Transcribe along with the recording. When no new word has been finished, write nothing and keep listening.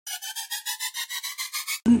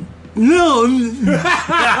No.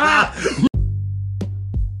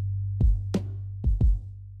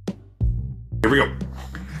 Here we go.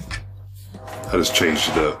 I just changed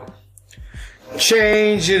it up.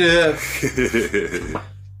 Change it up.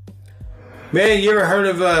 Man, you ever heard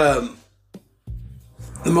of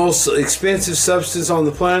the most expensive substance on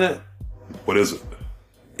the planet? What is it?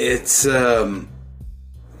 It's like an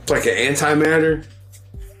antimatter.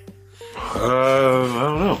 I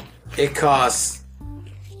don't know. It costs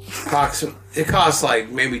like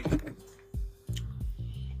maybe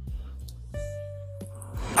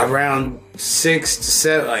around $6 to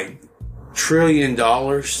 $7 trillion.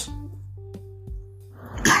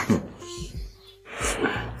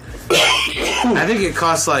 I think it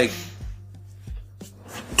costs like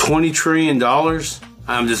 $20 trillion.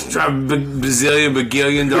 I'm just trying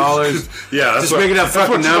bagillion dollars. Yeah, that's just making up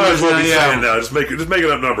fucking numbers now. Yeah, now. Just making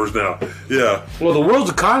up numbers now. Yeah. Well, the world's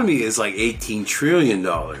economy is like $18 trillion.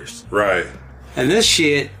 Right. And this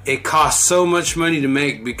shit, it costs so much money to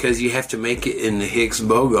make because you have to make it in the Higgs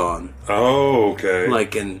boson. Oh, okay.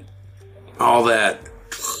 Like in all that.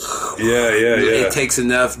 Yeah. It takes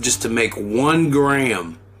enough just to make 1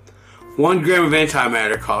 gram. 1 gram of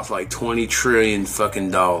antimatter costs like $20 trillion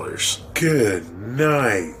fucking dollars. Good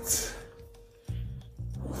night.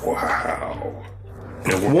 Wow.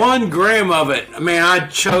 1 gram of it. I mean,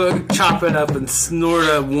 I'd chop it up and snort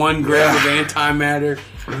a 1 gram of antimatter.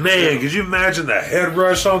 Man, could you imagine the head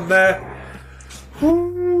rush on that?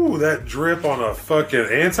 Woo, that drip on a fucking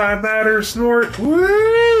antimatter snort.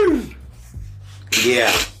 Woo!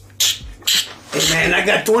 Yeah. Hey man, I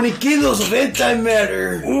got 20 kilos of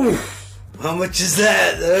antimatter. Ooh. How much is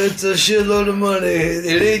that? That's a shitload of money.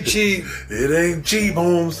 It ain't cheap. It ain't cheap,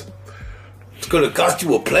 Holmes. It's gonna cost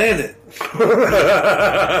you a planet.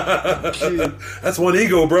 That's one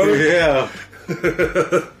ego, brother. Yeah.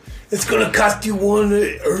 It's gonna cost you one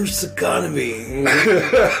Earth's economy.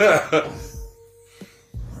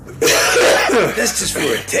 That's just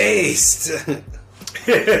for a taste.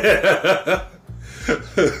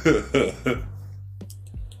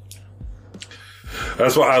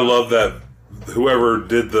 That's why I love that whoever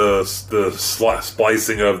did the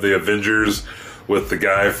splicing of the Avengers with the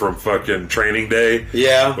guy from fucking Training Day.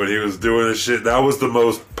 Yeah. When he was doing this shit. That was the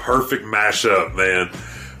most perfect mashup, man.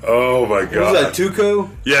 Oh my god. Was that Tuco?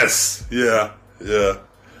 Yes. Yeah.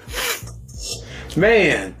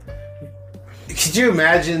 Man. Could you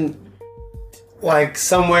imagine like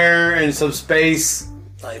somewhere in some space,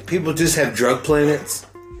 like people just have drug planets?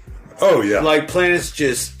 Oh yeah. Like planets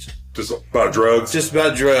just about drugs. Just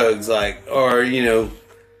about drugs, like, or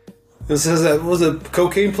this is was a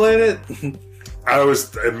cocaine planet. I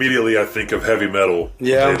think of heavy metal.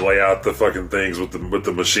 Yeah, they lay out the fucking things with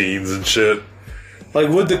the machines and shit. Like,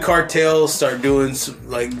 would the cartel start doing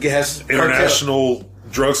international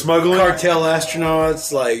drug smuggling? Cartel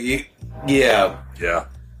astronauts, like, yeah.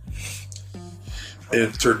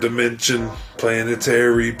 Interdimension,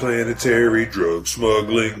 planetary drug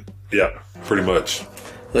smuggling. Yeah, pretty much.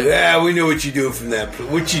 Like, we know what you're doing from that.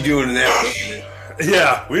 What you doing in that planet?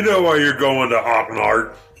 Yeah, we know why you're going to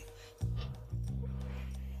Ocknard.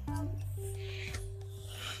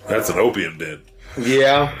 That's an opium den.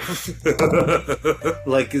 Yeah.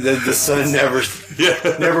 Like the sun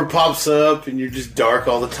never pops up and you're just dark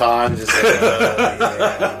all the time. Just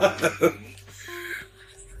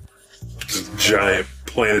just giant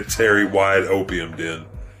planetary wide opium den.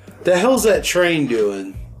 The hell's that train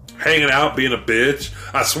doing? Hanging out, being a bitch.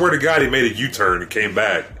 I swear to God, he made a U-turn and came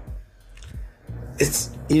back.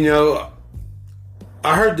 It's,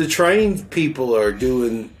 I heard the train people are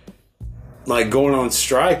doing, like, going on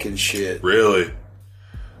strike and shit. Really?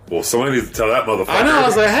 Well, somebody needs to tell that motherfucker. I know, I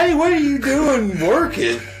was like, hey, what are you doing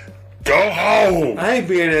working? Go home! I ain't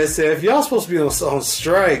being SF. Y'all supposed to be on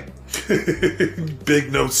strike.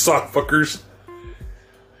 Big nose sock fuckers.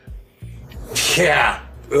 Yeah.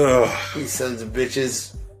 Ugh. These sons of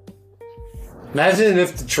bitches. Imagine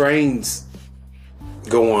if the trains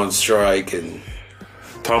go on strike and...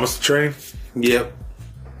 Thomas the Train? Yep.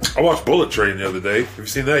 I watched Bullet Train the other day. Have you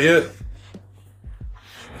seen that yet?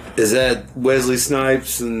 Is that Wesley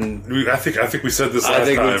Snipes and... I think we said this last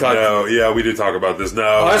time. No, yeah, we did talk about this. No.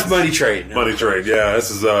 Oh, that's Money Train. Money Train, yeah. This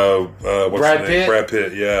is, what's Brad Pitt? Brad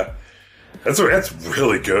Pitt, yeah. That's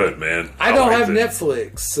really good, man. I don't have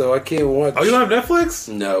Netflix, so I can't watch. Oh, you don't have Netflix?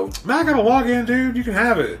 No. Man, I gotta log in, dude. You can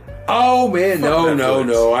have it. Oh, man,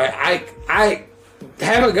 no. I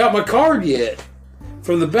haven't got my card yet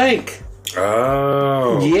from the bank.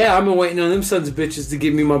 Oh. Yeah, I've been waiting on them sons of bitches to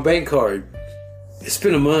give me my bank card. It's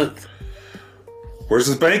been a month. Where's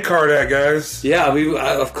his bank card at, guys? Yeah,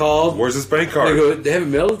 I've called. Where's his bank They card? go, they haven't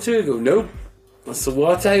mailed it to you? I go, nope. I said,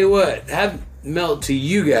 well, I'll tell you what. Have it mailed to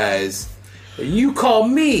you guys. You call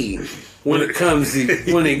me when it comes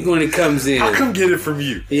when it comes in. I'll come get it from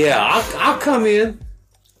you. Yeah, I'll come in.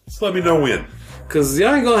 Just let me know when. Because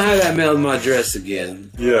y'all ain't going to have that mailed to my address again.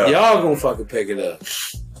 Yeah. Y'all going to fucking pick it up.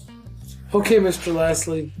 Okay, Mr.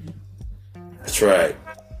 Leslie. That's right.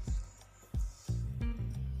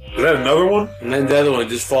 Is that another one? And then the other one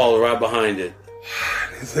just followed right behind it.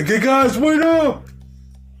 He's like, hey guys, wait up!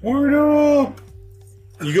 Wait up!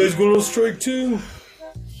 You guys going on strike too?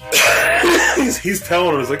 He's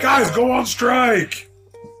telling him, he's like, guys, go on strike!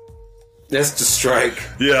 That's the strike.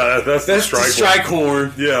 Yeah, that's the strike. The strike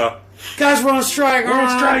horn. Yeah. Guys, we're on strike. We're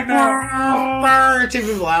on strike now. It's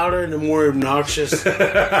even louder and more obnoxious.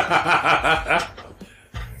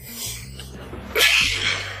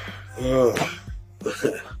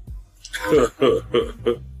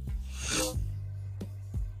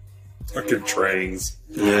 Fucking trains.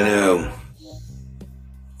 I know.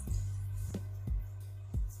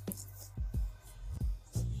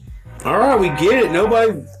 All right, we get it.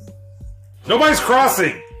 Nobody's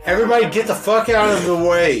crossing! Everybody get the fuck out of the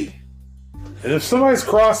way. And if somebody's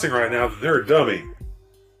crossing right now, they're a dummy.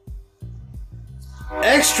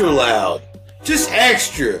 Extra loud. Just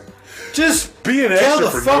extra. Just Be an tell extra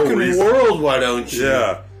the for no fucking reason. world, why don't you?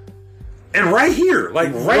 Yeah. And right here,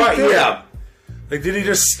 like right there. Yeah. Like, did he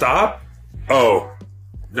just stop? Oh.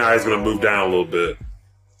 Now he's gonna move down a little bit.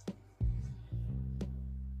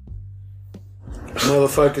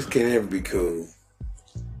 Motherfuckers can't ever be cool.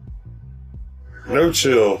 No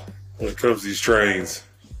chill when it comes to these trains.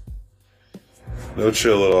 No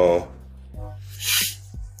chill at all.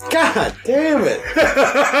 God damn it.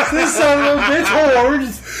 This son of a bitch horn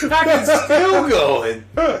fucking still going.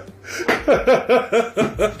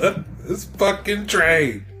 This fucking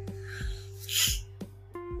train.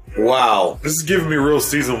 Wow. This is giving me real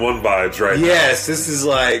season 1 vibes right Yes, this is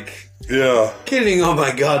like now. getting on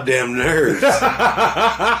my goddamn nerves.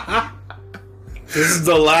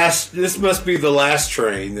 This must be the last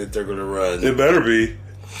train that they're gonna run. It better be.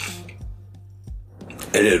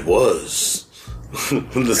 And it was.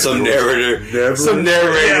 Some narrator. Yeah.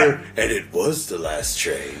 And it was the last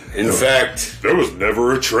train. In fact, There was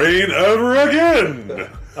never a train ever again.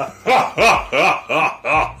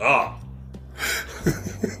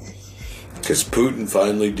 because Putin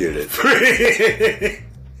finally did it.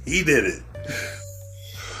 He did it.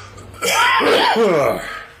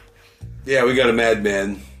 Yeah, we got a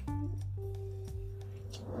madman.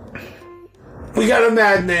 We got a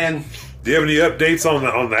madman. Do you have any updates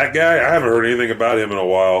on that guy? I haven't heard anything about him in a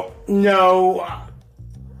while. No,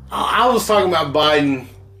 I was talking about Biden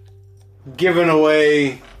giving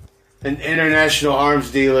away an international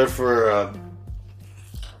arms dealer for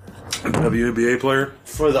WNBA player?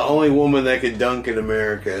 the only woman that could dunk in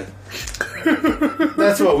America.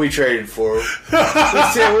 That's what we traded for. We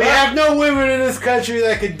said we have no women in this country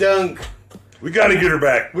that could dunk. We got to get her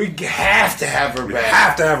back. We have to have her back.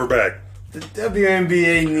 Have to have her back. The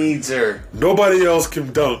WNBA needs her. Nobody else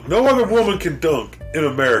can dunk. No other woman can dunk in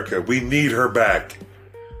America. We need her back.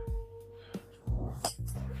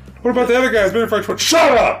 What about the other guys?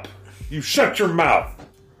 Shut up! You shut your mouth.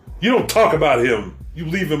 You don't talk about him. You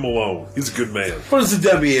leave him alone. He's a good man. What is the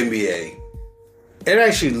WNBA? It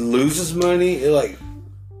actually loses money. It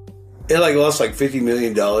lost like $50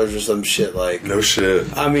 million or some shit. Like, No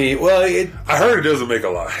shit. I mean, well, I heard it doesn't make a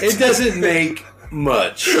lot. it doesn't make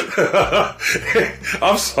much.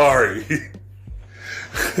 I'm sorry.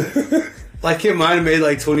 Like, it might have made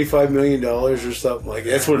like $25 million or something. Like,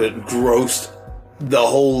 that's what it grossed the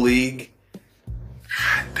whole league.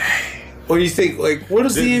 God dang. What do you think? Like, what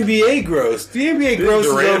does the NBA gross? The NBA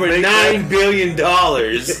grosses Durant over make $9 billion.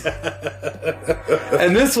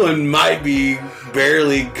 And this one might be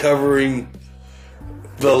barely covering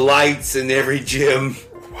the lights in every gym.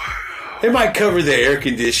 Wow. It might cover the air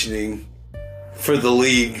conditioning for the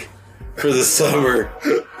league for the summer.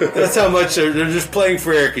 That's how much they're just playing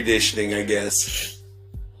for air conditioning, I guess.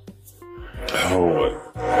 Oh,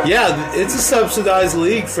 Yeah, it's a subsidized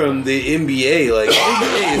league from the NBA. Like, the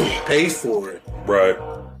NBA pays for it. right.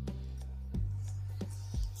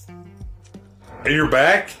 And you're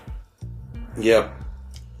back? Yep.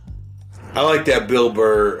 I like that Bill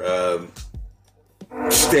Burr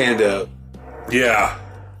stand-up. Yeah.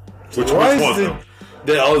 Which Why one? is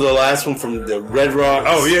the last one from the Red Rocks?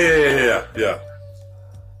 Oh, yeah.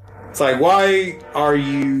 It's like, why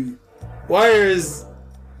is,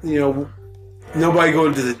 nobody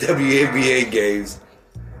going to the WNBA games?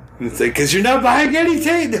 It's like, because you're not buying any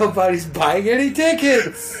tickets. Nobody's buying any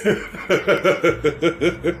tickets.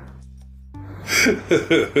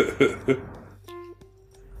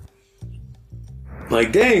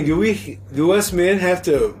 Like, dang, do us men have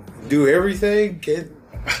to do everything? Can't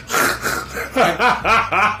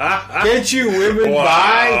you women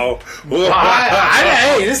buy?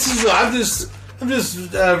 Hey, I'm just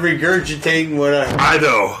regurgitating what I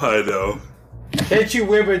know. Can't you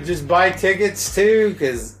women just buy tickets too?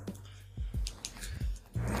 Because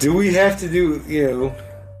do we have to do,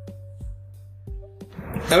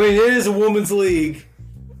 I mean, it is a woman's league.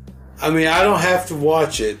 I mean, I don't have to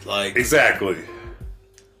watch it, like... Exactly.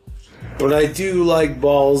 But I do like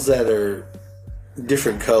balls that are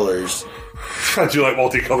different colors. I do like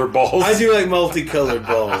multicolored balls. I do like multicolored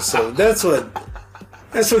balls, so that's what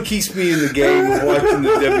keeps me in the game of watching the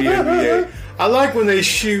WNBA. I like when they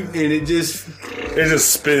shoot and it just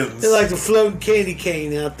spins. They're like a floating candy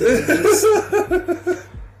cane out there.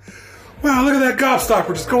 Wow, look at that gobstopper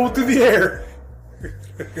just going through the air.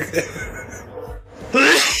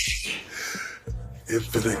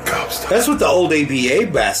 Infinite gobstopper. That's what the old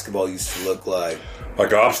ABA basketball used to look like. A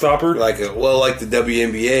gobstopper? Like the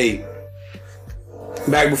WNBA.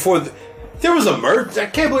 Back before there was a merge. I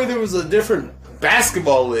can't believe there was a different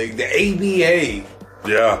basketball league, the ABA.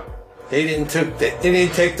 Yeah. They didn't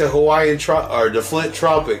take the Hawaiian or the Flint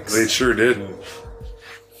Tropics. They sure didn't.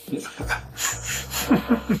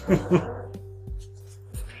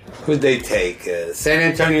 Who'd they take? San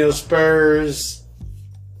Antonio Spurs,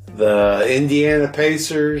 the Indiana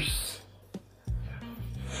Pacers.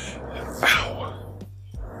 Ow.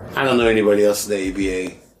 I don't know anybody else in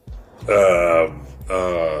the ABA.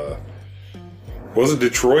 Wasn't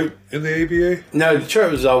Detroit in the ABA? No,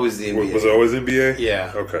 Detroit was always the NBA. Was it always NBA?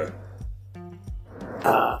 Yeah. Okay.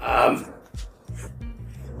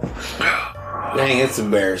 Dang, it's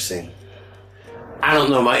embarrassing. I don't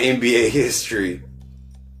know my NBA history.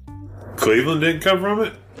 Cleveland didn't come from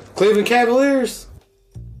it? Cleveland Cavaliers?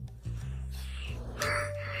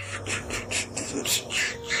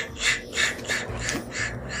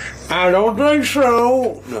 I don't think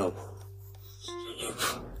so. No.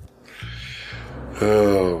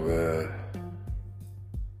 Oh, man.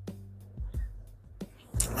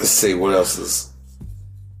 Let's see, who else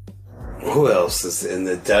is in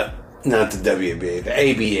the, not the WNBA, the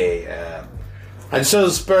ABA. I saw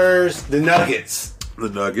the Spurs, the Nuggets. The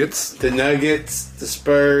Nuggets, the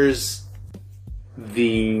Spurs,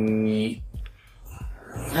 I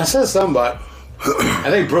said somebody. I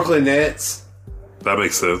think Brooklyn Nets. That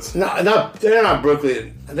makes sense. No, they're not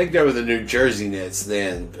Brooklyn. I think they were the New Jersey Nets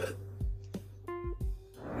then, but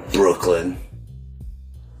Brooklyn.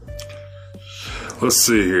 Let's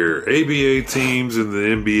see here. ABA teams in the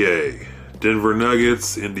NBA. Denver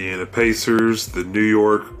Nuggets, Indiana Pacers, the New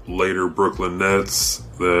York, later Brooklyn Nets,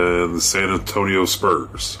 then the San Antonio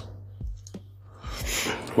Spurs.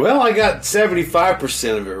 Well, I got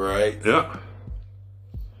 75% of it right. Yeah.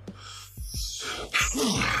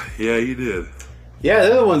 Yeah, you did. Yeah,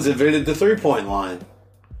 they're the ones that invented the 3-point line.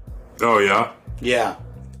 Oh, yeah? Yeah.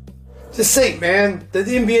 Just think, man, the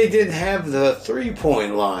NBA didn't have the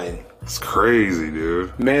 3-point line. It's crazy,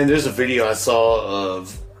 dude. Man, there's a video I saw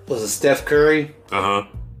of, was it Steph Curry? Uh-huh.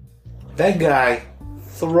 That guy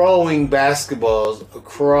throwing basketballs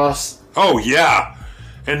across. Oh, yeah.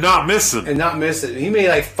 And not missing. He made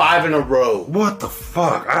like 5 in a row. What the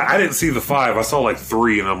fuck? I didn't see the 5. I saw like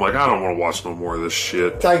 3, and I'm like, I don't want to watch no more of this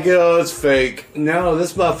shit. Like, it's fake. No,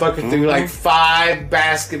 this motherfucker threw like 5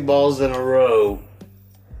 basketballs in a row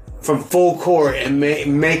from full court and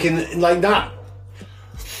making, like, not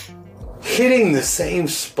hitting the same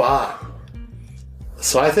spot.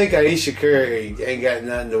 So I think Aisha Curry ain't got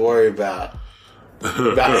nothing to worry about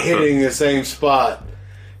hitting the same spot.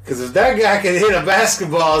 Because if that guy can hit a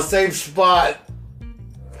basketball the same spot,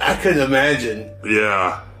 I couldn't imagine.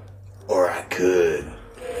 Yeah. Or I could.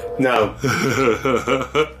 No.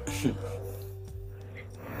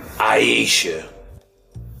 Aisha.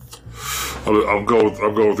 I'm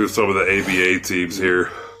going through some of the ABA teams here.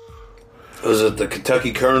 Was it the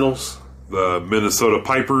Kentucky Colonels? The Minnesota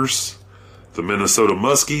Pipers. The Minnesota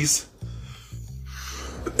Muskies.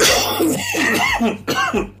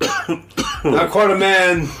 Not quite a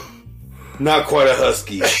man, not quite a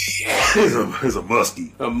husky. He's a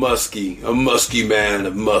muskie. A musky man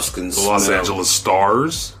of musk and The Los Angeles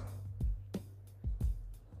Stars.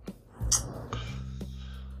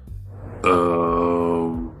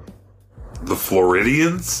 The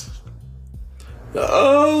Floridians.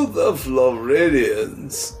 Oh, the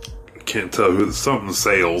Floridians. Can't tell who. Something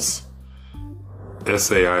Sales.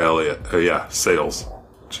 SAIL. Yeah, Sales.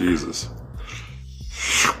 Jesus.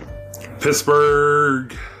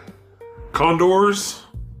 Pittsburgh Condors.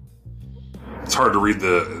 It's hard to read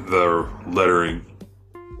the lettering.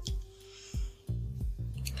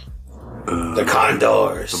 The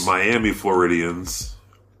Condors. The Miami Floridians.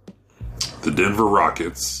 The Denver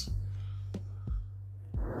Rockets.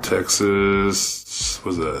 Texas.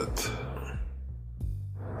 What's that?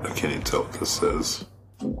 I can't even tell what this says.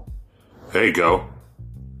 There you go.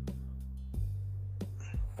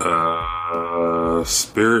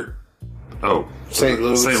 Spirit. Oh, St.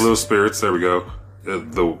 Louis. St. Louis Spirits. There we go.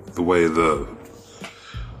 The way the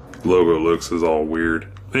logo looks is all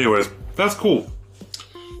weird. Anyways, that's cool.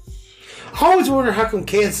 I always wonder how come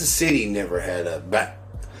Kansas City never had a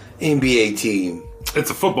NBA team. It's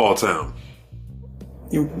a football town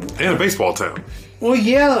and a baseball town. Well,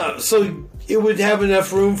 yeah, so it would have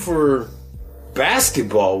enough room for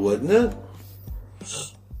basketball, wouldn't it?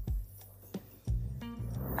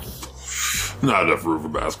 Not enough room for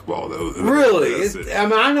basketball, though. Really? I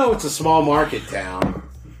mean, I know it's a small market town.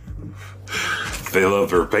 They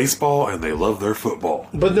love their baseball and they love their football.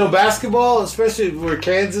 But no basketball, especially where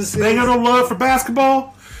Kansas is. They got no love for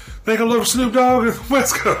basketball? They got love for Snoop Dogg and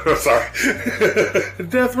West Coast. Sorry.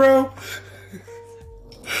 Death Row?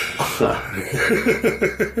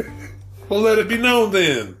 Well, let it be known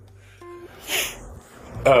then.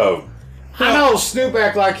 I know Snoop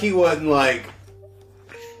act like he wasn't like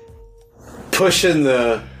pushing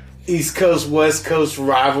the East Coast West Coast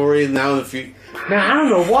rivalry. Now if you I don't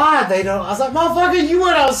know why they don't. I was like, motherfucker, you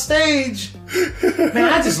went on stage.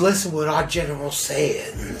 Man, I just listened to what our general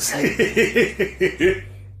said. It's like,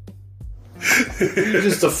 you're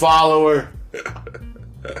just a follower.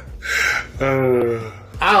 I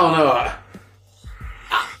don't know.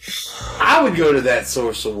 I would go to that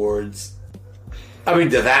Source Awards. I mean,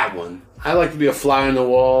 to that one. I like to be a fly on the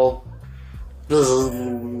wall.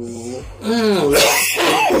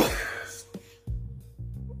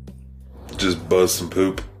 Just buzz some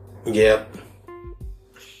poop. Yep.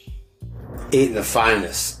 Eating the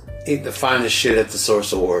finest. Eating the finest shit at the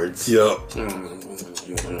Source Awards. Yep.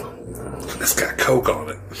 It's got Coke on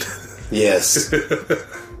it. Yes.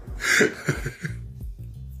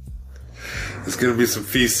 There's going to be some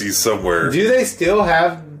feces somewhere. Do they still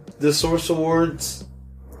have the Source Awards?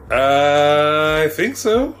 I think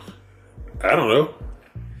so. I don't know.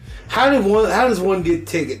 How does one get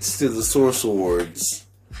tickets to the Source Awards?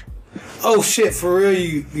 Oh shit, for real?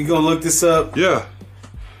 You gonna look this up? Yeah.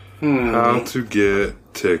 How to get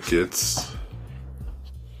tickets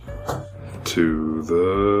to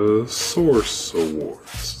the Source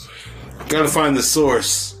Awards. Gotta find the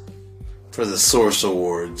source for the Source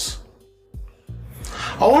Awards.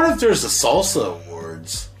 I wonder if there's a Salsa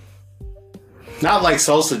Awards. Not like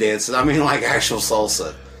salsa dancing, I mean like actual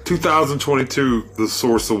salsa. 2022, the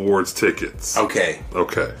Source Awards tickets. Okay.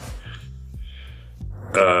 Okay.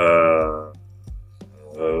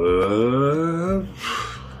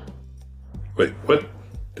 Wait, what?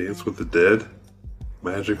 Dance with the Dead?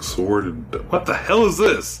 Magic Sword and... What the hell is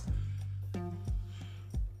this?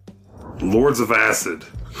 Lords of Acid.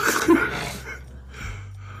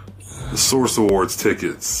 The Source Awards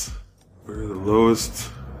tickets. Where are the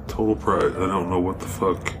lowest total price? I don't know what the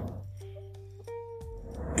fuck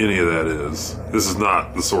any of that is. This is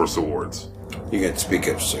not the Source Awards. You got to speak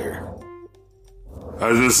up, sir.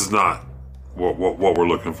 This is not what we're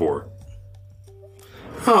looking for.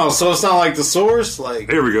 Oh, so it's not like the Source? Like,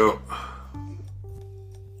 Here we go.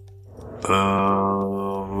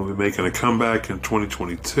 We'll be making a comeback in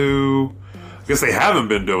 2022. I guess they haven't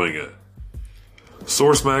been doing it.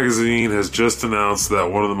 Source Magazine has just announced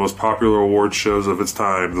that one of the most popular award shows of its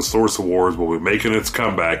time, the Source Awards, will be making its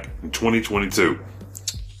comeback in 2022.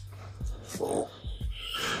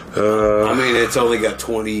 I mean, it's only got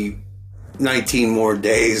 19 more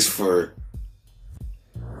days for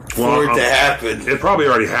it to happen. It probably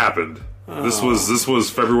already happened. Oh. This was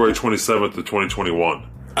February 27th of 2021.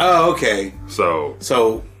 Oh, okay. So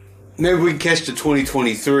maybe we can catch the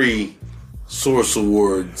 2023 Source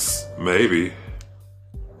Awards. Maybe.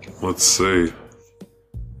 Let's see.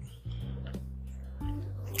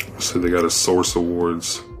 So they got a Source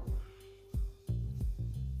Awards.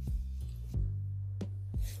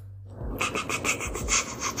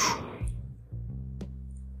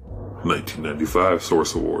 $1995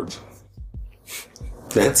 Source Awards.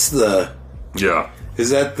 That's the... Yeah. Is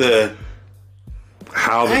that the...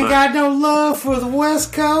 How the ain't got no love for the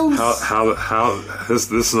West Coast? How this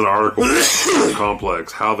is an article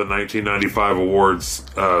complex. How the 1995 awards,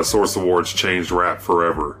 Source Awards changed rap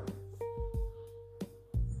forever.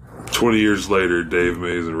 20 years later, Dave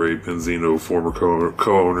Mays and Ray Penzino, former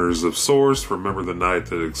co-owners of Source, remember the night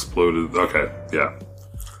that exploded. Okay, yeah.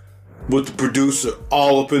 with the producer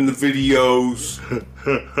all up in the videos.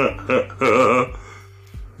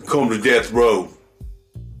 Come to death row.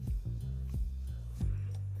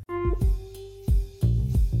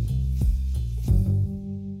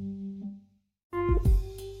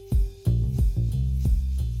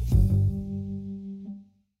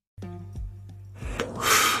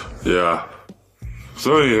 Yeah.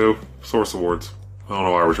 So anywho, Source Awards. I don't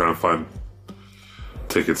know why we're trying to find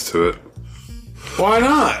tickets to it. Why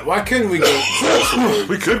not? Why couldn't we go?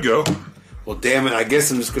 We could go. Well, damn it! I guess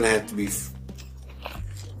I'm just gonna have to be. Is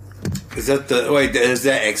that the wait? Is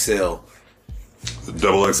that XL?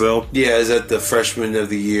 Double XL? Yeah, is that the freshman of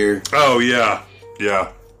the year? Oh yeah,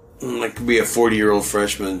 yeah. I could be a 40-year-old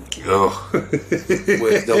freshman. Oh.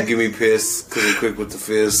 With, don't give me piss, because I'm quick with the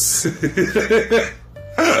fists.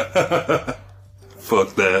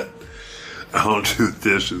 Fuck that. I don't do the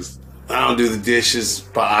dishes. I don't do the dishes,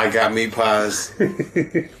 but I got meat pies.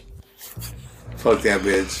 Fuck that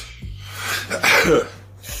bitch.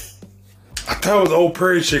 I thought it was Old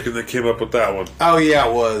Prairie Chicken that came up with that one. Oh yeah,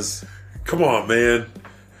 it was. Come on, man.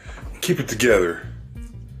 Keep it together.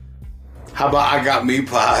 How about I got meat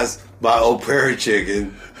pies by Old Prairie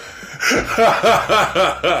Chicken? There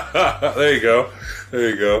you go. There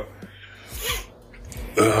you go.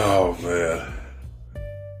 Oh, man.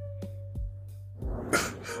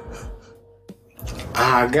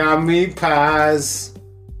 I got meat pies.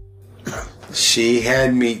 She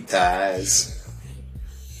had meat thighs.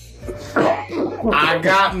 I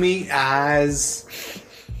got meat eyes.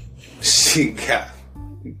 She got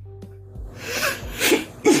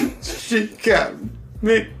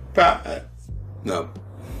meat pies. No.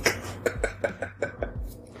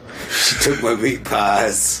 She took my meat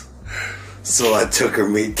pies. So I took her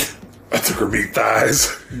meat. I took her meat thighs.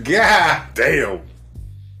 God damn.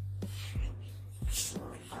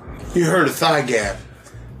 You heard of thigh gap.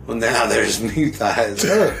 Well, now there's meat thighs.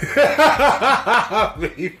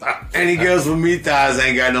 Any girls with meat thighs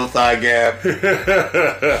ain't got no thigh gap.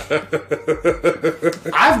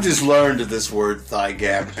 I've just learned of this word thigh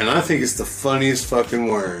gap, and I think it's the funniest fucking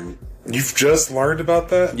word. You've just learned about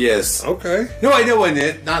that? Yes. Okay. No, I know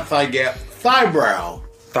it. Not thigh gap. Thigh brow.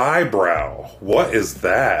 Thigh brow. What is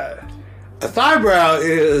that? A thigh brow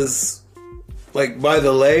is like by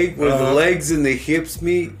the leg, where the legs and the hips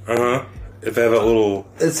meet. If they have a little...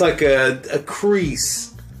 It's like a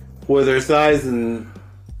crease where their thighs and...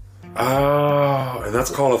 Oh, and that's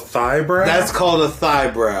called a thigh brow? That's called a thigh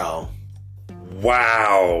brow.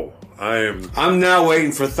 Wow. I'm now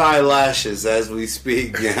waiting for thigh lashes as we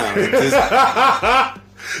speak now.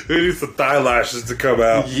 They need some thigh lashes to come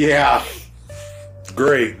out. Yeah.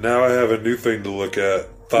 Great. Now I have a new thing to look at.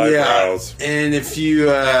 Thigh brows. And if you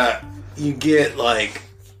get like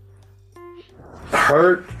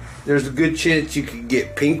hurt, there's a good chance you could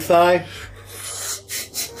get pink thigh.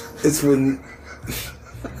 It's when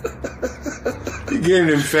you get an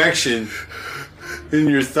infection in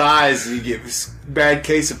your thighs and you get a bad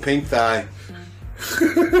case of pink thigh.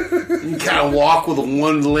 You kind of walk with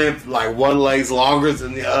one limp, like one leg's longer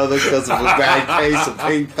than the other because of a bad case of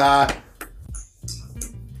pink thigh.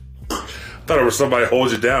 I thought it was somebody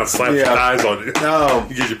holds you down, slaps your thighs on you. No.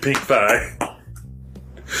 You get your pink thigh.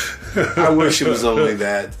 I wish it was only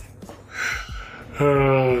that.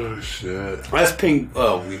 Oh, shit. That's pink.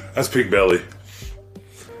 Oh, that's pink belly.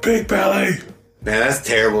 Pink belly. Man, that's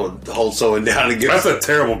terrible to hold someone down and get. That's a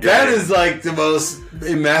terrible game. That is like the most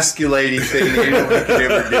emasculating thing anyone could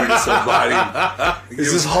ever do to somebody.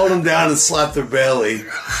 Is just hold them down and slap their belly.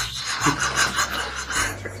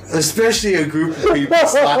 Especially a group of people.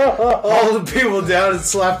 Hold the people down and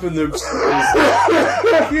slap them their bellies.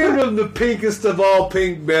 Give them the pinkest of all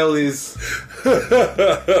pink bellies. But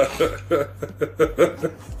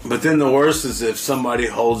then the worst is if somebody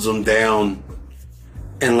holds them down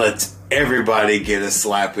and lets everybody get a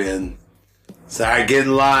slap in. So I get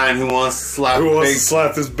in line. Who wants to slap? Who wants to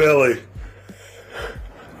slap his belly?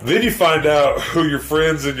 Then you find out who your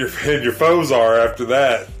friends and your foes are after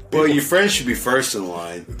that. Well, your friends should be first in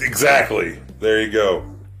line. Exactly. There you go.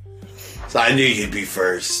 So I knew you'd be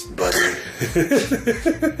first, buddy.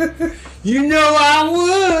 You know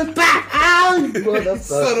I would.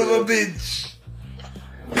 Son of a bitch.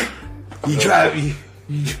 You drive.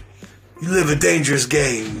 You live a dangerous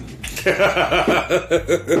game.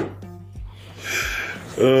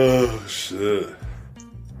 Oh shit.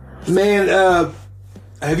 Man,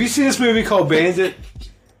 have you seen this movie called Bandit?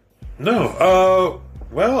 No.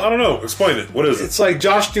 Well, I don't know. Explain it. What is it? It's like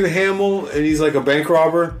Josh Duhamel, and he's like a bank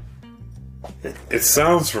robber. It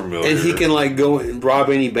sounds familiar. And he can like go and rob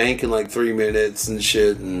any bank in like 3 minutes and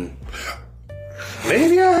shit. And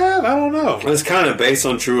Maybe I have. I don't know. It's kind of based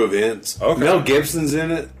on true events. Okay. Mel Gibson's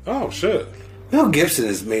in it. Oh shit. Mel Gibson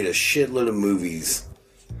has made a shitload of movies.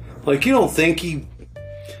 Like, you don't think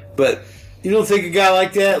but you don't think a guy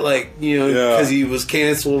like that, like, you know, because he was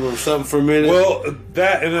canceled or something for a minute. Well,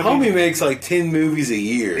 that and homie makes like 10 movies a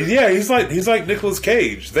year. Yeah, he's like Nicolas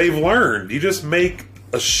Cage. They've learned you just make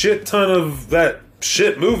a shit ton of that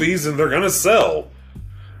shit movies and they're gonna sell.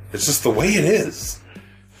 It's just the way it is.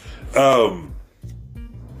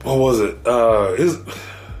 What was it? Wasn't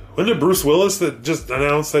it Bruce Willis that just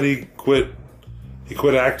announced that he quit? He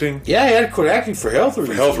quit acting. Yeah, he had to quit acting for health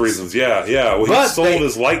reasons. For health reasons, yeah. Well, he sold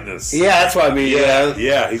his likeness. Yeah, that's what I mean.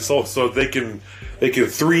 Yeah. He sold so they can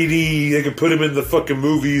 3D. They can put him in the fucking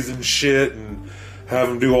movies and shit, and have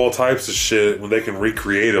him do all types of shit when they can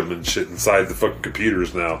recreate them and shit inside the fucking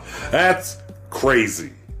computers now. That's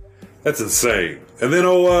crazy. That's insane. And then,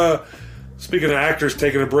 speaking of actors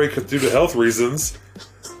taking a break due to health reasons,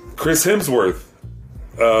 Chris Hemsworth,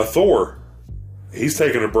 Thor. He's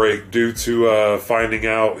taking a break due to finding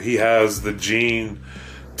out he has the gene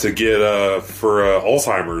to get for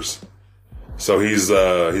Alzheimer's. So he's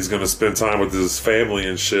going to spend time with his family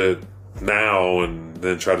and shit now, and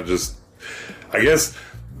then try to just. I guess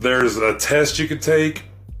there's a test you could take,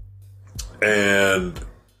 and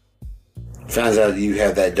finds out that you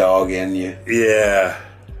have that dog in you. Yeah.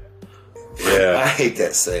 I hate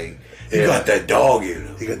that saying. You got that dog in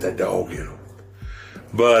him. You got that dog in him.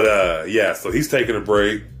 But, so he's taking a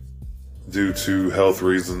break due to health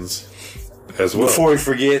reasons as well. Before he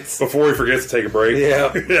forgets to take a break.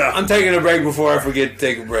 Yeah. I'm taking a break before I forget to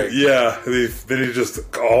take a break. Yeah. Then he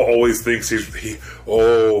just always thinks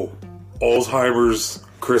Alzheimer's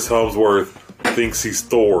Chris Hemsworth thinks he's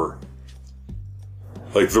Thor.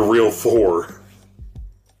 Like the real Thor.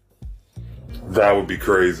 That would be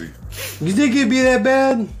crazy. You think it'd be that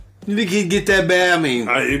bad? You think he'd get that bad? I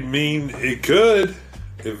mean, it could.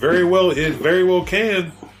 It very well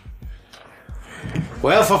can.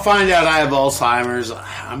 Well, if I find out I have Alzheimer's,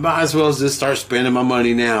 I might as well just start spending my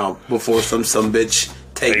money now before some bitch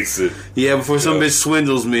takes it. Yeah, before some bitch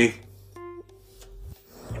swindles me.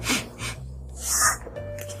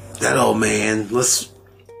 That old man.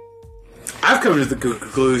 I've come to the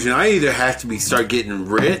conclusion I either have to start getting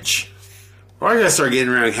rich, or I gotta start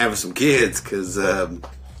getting around and having some kids, because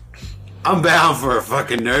I'm bound for a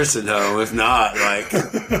fucking nursing home. If not, like,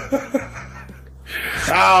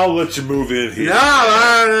 I'll let you move in here.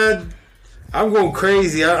 No, I'm going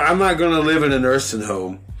crazy. I'm not going to live in a nursing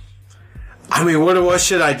home. I mean, what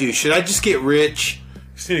should I do? Should I just get rich? You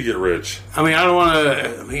just need to get rich. I mean, I don't want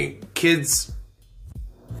to. I mean, kids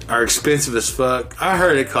are expensive as fuck. I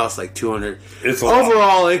heard it costs like $200. It's a lot.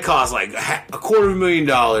 Overall, it costs like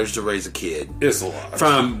 $250,000 to raise a kid. It's a lot.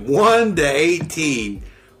 From 1 to 18.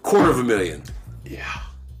 $250,000.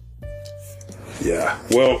 Yeah.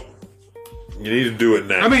 Well, you need to do it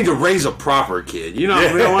now. I mean, to raise a proper kid. You know,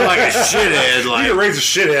 I don't want like a shithead. Like, you can raise a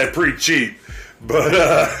shithead pretty cheap, but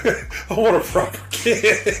I want a proper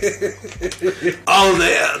kid. Oh,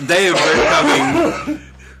 they are coming.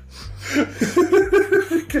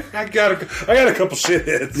 I got a couple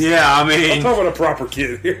shitheads. Yeah, I mean, I'm talking about a proper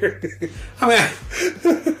kid here. I mean,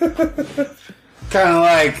 kind of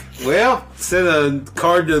like, well, send a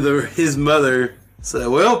card to his mother. Say,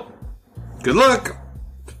 well, good luck.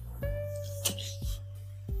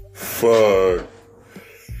 Fuck.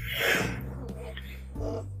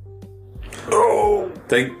 Oh,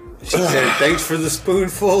 she said, thanks for the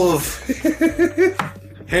spoonful of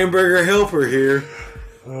hamburger helper here.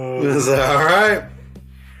 I was like, all right.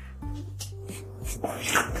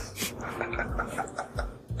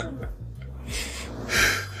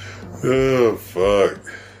 Oh, fuck.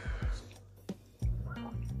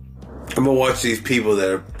 I'm gonna watch these people that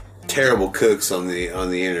are terrible cooks on the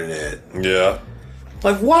internet. Yeah.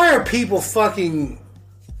 Like, why are people fucking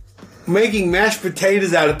making mashed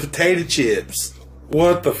potatoes out of potato chips?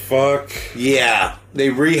 What the fuck? Yeah, they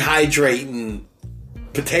rehydrating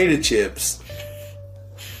potato chips.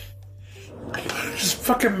 Just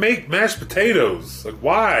fucking make mashed potatoes. Like,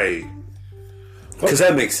 why? Because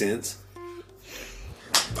that makes sense.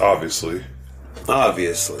 Obviously.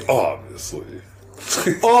 Obviously,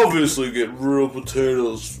 get real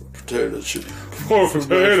potatoes for potato chips. For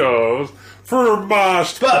potatoes. For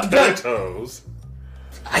mashed potatoes.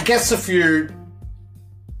 I guess if you're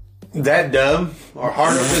that dumb or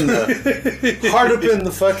hard up in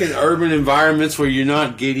the fucking urban environments where you're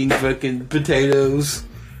not getting fucking potatoes,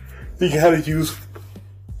 you gotta use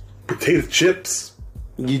potato chips.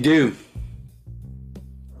 You do.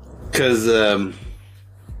 Because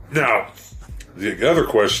now the other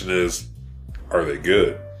question is, are they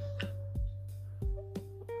good?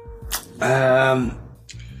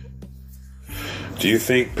 Do you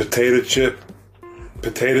think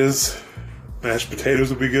mashed potatoes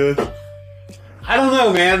would be good? I don't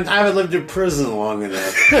know, man. I haven't lived in prison long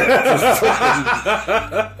enough.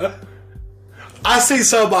 I see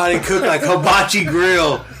somebody cook like hibachi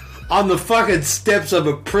grill on the fucking steps of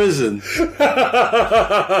a prison,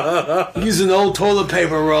 using old toilet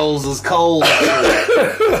paper rolls as coals.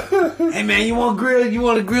 Hey man, you want grill? You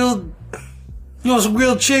want some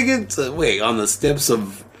grilled chicken? So, wait, on the steps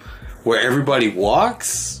of where everybody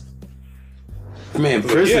walks? Man,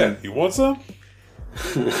 prison. Yeah, you want some?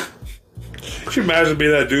 Could you imagine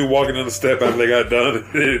being that dude walking down the step after they got done and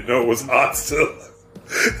they didn't know it was hot still?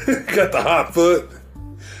 Got the hot foot.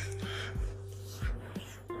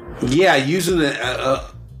 Yeah, using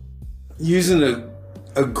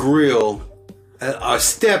a grill, a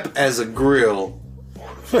step as a grill.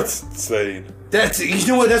 That's insane. You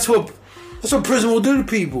know what? That's what prison will do to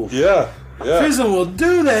people. Yeah. Prison will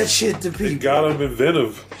do that shit to people. It got them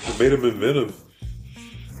inventive. It made them inventive.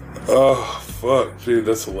 Oh, fuck. Dude,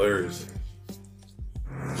 that's hilarious.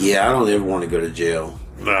 Yeah, I don't ever want to go to jail.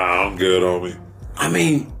 Nah, I'm good, homie. I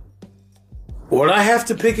mean, would I have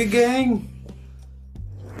to pick a gang?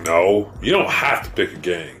 No, you don't have to pick a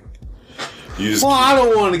gang. You just I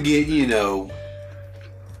don't want to get,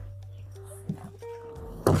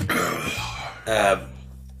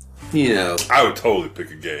 I would totally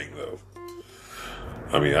pick a gang, though.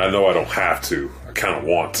 I mean, I know I don't have to. I kind of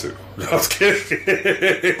want to. No, I was kidding.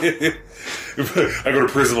 I go to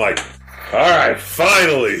prison like, all right,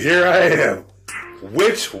 finally, here I am.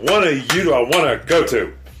 Which one of you do I want to go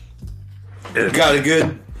to? Got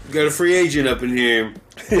a free agent up in here.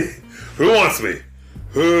 Who wants me?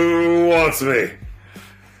 Who wants me?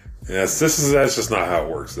 Yes, that's just not how it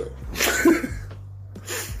works, though.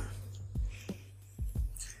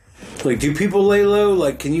 Like, do people lay low?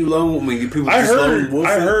 Like, can you loan? I mean, do people? I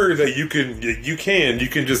heard that you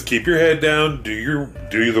can just keep your head down, do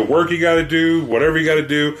the work you got to do, whatever you got to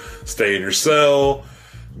do, stay in your cell,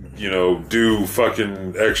 do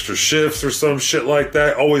fucking extra shifts or some shit like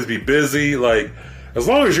that. Always be busy. Like, as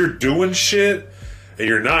long as you're doing shit and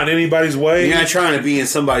you're not in anybody's way, you're not trying to be in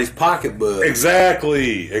somebody's pocketbook.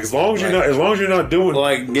 Exactly. As long as you're not doing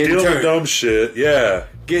like dealing with dumb shit. Yeah.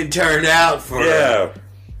 Getting turned out for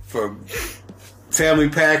for family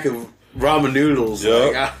pack of ramen noodles.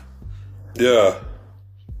 Yep. Like, yeah.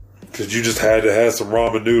 Because you just had to have some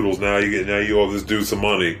ramen noodles. Now you owe this dude some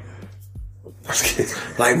money.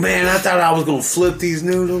 Like, man, I thought I was gonna flip these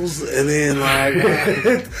noodles, and then like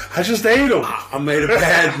I just ate them. I made a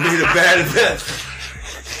bad investment.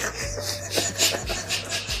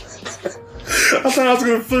 I thought I was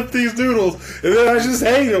gonna flip these noodles, and then I just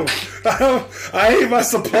ate them. I ate my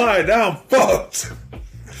supply. Now I'm fucked.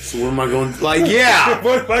 So what am I going to... Like, yeah.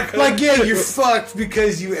 What am I gonna do? You're fucked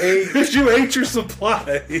because you ate... You ate your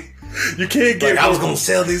supply. You can't get... I was going to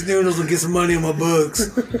sell these noodles and get some money in my books.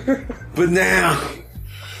 But now...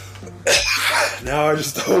 Now I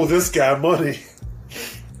just owe this guy money.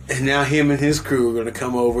 And now him and his crew are going to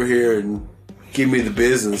come over here and give me the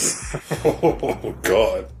business. Oh,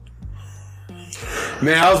 God.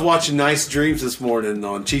 Man, I was watching Nice Dreams this morning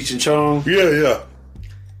on Cheech and Chong. Yeah.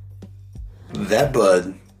 That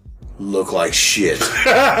bud looked like shit.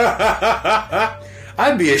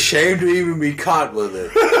 I'd be ashamed to even be caught with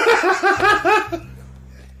it.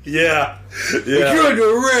 Yeah. Like, you're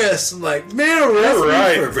under arrest. I'm like, man, arrest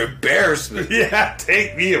me for embarrassment. Yeah,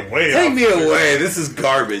 take me away. Take me away. This is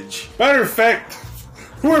garbage. Matter of fact,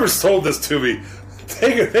 whoever's told this to me,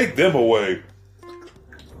 take them away.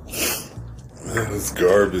 That's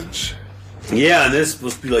garbage. Yeah, and this is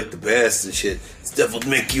supposed to be like the best and shit. Stuff will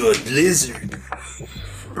make you a lizard.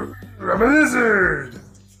 I'm a lizard.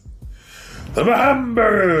 I'm a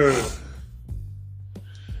hamburger.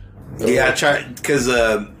 Yeah, I tried because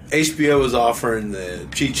HBO was offering the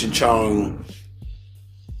Cheech and Chong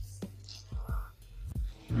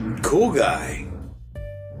cool guy.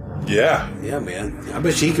 Yeah, man. I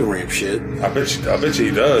bet you he can ramp shit. I bet you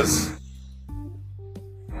he does.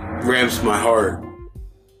 Ramps my heart.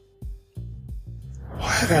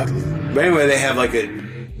 What? But anyway, they have like a.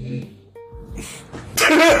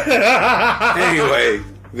 Anyway,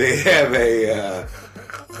 they have a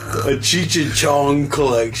Cheech and Chong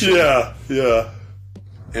collection. Yeah.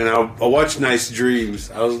 And I watched Nice Dreams.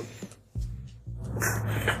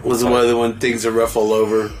 Was one of the things that ruffle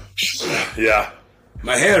over. Yeah.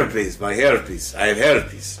 My hairpiece. I have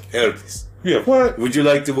hairpiece. Yeah. What? Would you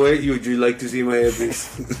like to wait? Would you like to see my hairpiece?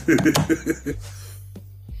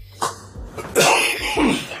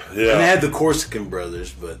 Yeah. And I had the Corsican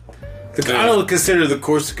brothers, but I don't consider the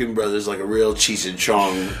Corsican Brothers like a real Cheech and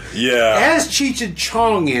Chong. Yeah. It has Cheech and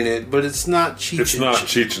Chong in it, but it's not Cheech It's not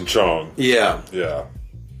Cheech and Chong. Yeah. Yeah.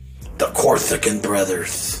 The Corsican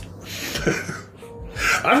Brothers.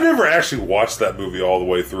 I've never actually watched that movie all the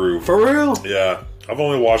way through. For real? Yeah. I've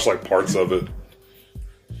only watched like parts of it.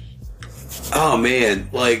 Oh man,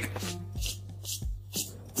 like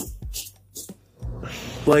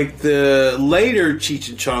the later Cheech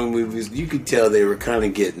and Chong movies, you could tell they were kind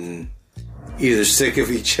of getting either sick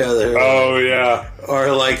of each other. Oh yeah.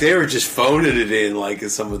 Or like they were just phoning it in, like in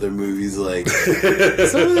some of their movies. Like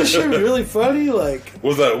some of this shit was really funny. Like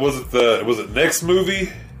was it Next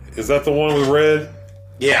Movie? Is that the one we read?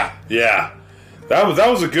 Yeah. Yeah. That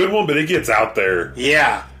was a good one, but it gets out there.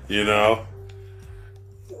 Yeah. You know?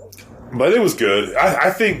 But it was good.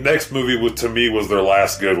 I think Next Movie to me was their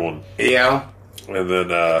last good one. Yeah. And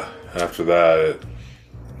then after that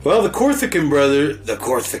well, the Corsican Brothers,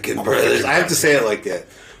 I have to say it like that.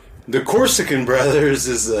 The Corsican Brothers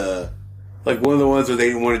is like one of the ones where they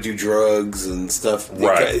didn't want to do drugs and stuff.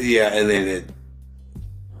 Right. Yeah, and then it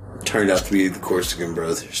turned out to be the Corsican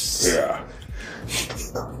Brothers. Yeah.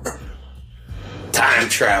 Time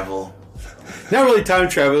travel. Not really time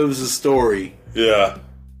travel, it was a story. Yeah.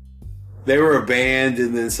 They were a band,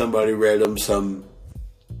 and then somebody read them some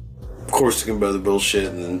Corsican Brother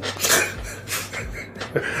bullshit, and then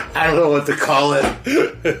I don't know what to call it.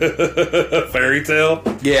 Fairy tale?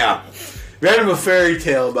 Yeah. Read them a fairy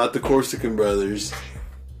tale about the Corsican Brothers.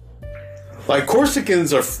 Like,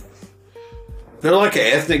 Corsicans are... They're like an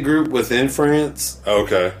ethnic group within France.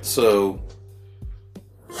 Okay. So...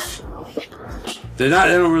 They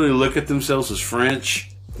don't really look at themselves as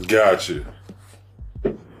French. Gotcha.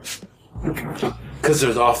 Because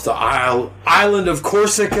they're off the island of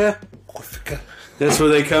Corsica. That's where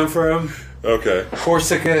they come from. Okay.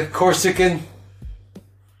 Corsican.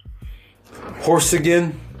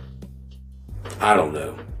 Horsigan. I don't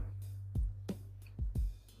know.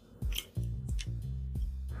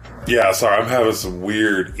 Yeah, sorry, I'm having some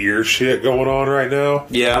weird ear shit going on right now.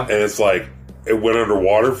 Yeah. And it's like, it went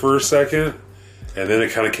underwater for a second, and then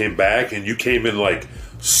it kind of came back, and you came in like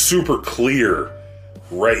super clear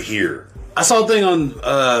right here. I saw a thing on,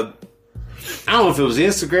 I don't know if it was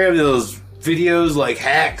Instagram, those videos like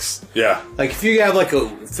hacks. Yeah. Like if you have like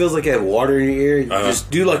feels like you have water in your ear, you just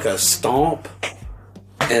do like a stomp,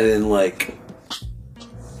 and then like,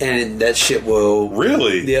 and that shit will.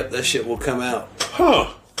 Really? Yep, that shit will come out.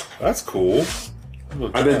 Huh. That's cool.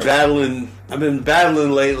 I've been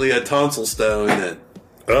battling lately a tonsil stone that.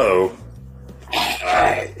 Uh-oh.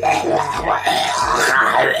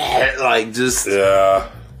 Like just. Yeah.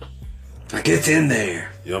 It gets in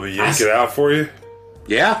there. You want me to yank it out for you?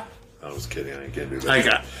 Yeah. I was kidding. I can't do that. I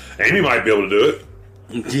got. Amy might be able to do it.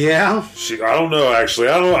 Yeah. I don't know. Actually,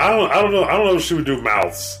 I don't know if she would do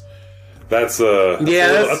mouths. That's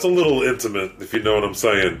that's a little intimate, if you know what I'm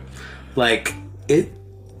saying. Like it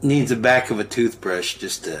needs the back of a toothbrush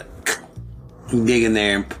just to dig in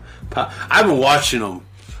there and pop. I've been watching them.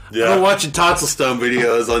 Yeah. I've been watching tonsil stone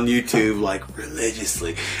videos on YouTube like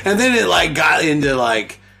religiously, and then it like got into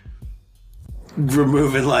like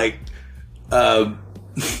removing like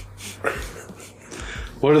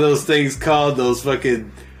what are those things called? Those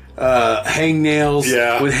fucking hangnails.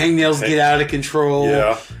 Yeah. When hangnails get out of control.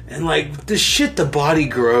 Yeah. And like the shit the body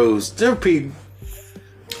grows. There are people.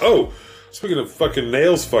 Oh, speaking of fucking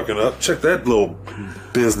nails fucking up, check that little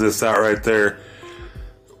business out right there.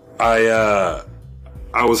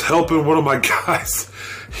 I was helping one of my guys.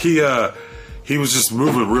 He was just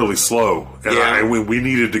moving really slow, and we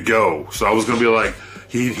needed to go. So I was gonna be like,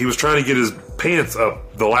 he was trying to get his pants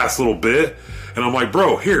up the last little bit, and I'm like,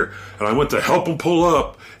 bro, here. And I went to help him pull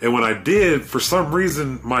up, and when I did, for some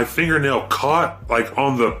reason, my fingernail caught like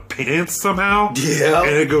on the pants somehow. Yeah,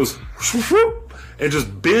 and it goes whoop, and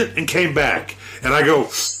just bent and came back, and I go,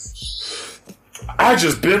 I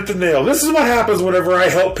just bent the nail. This is what happens whenever I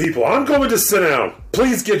help people. I'm going to sit down.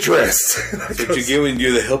 Please get dressed. That's what you get when you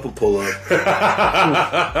do the helper pull-up.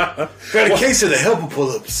 Got a case of the helper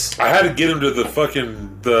pull-ups. I had to get him to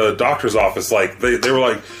the doctor's office. Like they were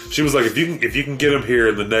like, she was like, if you can get him here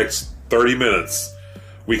in the next 30 minutes,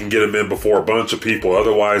 we can get him in before a bunch of people.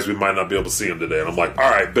 Otherwise, we might not be able to see him today. And I'm like, all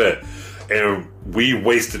right, bet. And we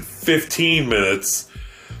wasted 15 minutes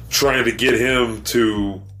trying to get him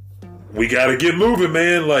to. We gotta get moving,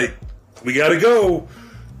 man. Like, we gotta go.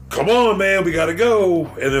 Come on, man. We gotta go.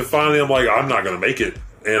 And then finally, I'm like, I'm not gonna make it.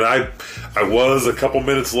 And I was a couple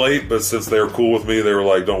minutes late, but since they were cool with me, they were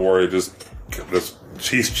like, "Don't worry, just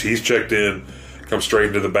he's checked in. Come straight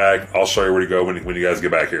into the back. I'll show you where to go when you guys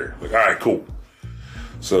get back here." Like, all right, cool.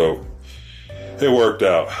 So it worked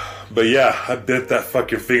out. But yeah, I bit that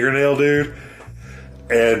fucking fingernail, dude.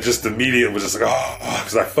 And just immediately was just like, oh,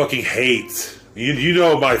 because I fucking hate. You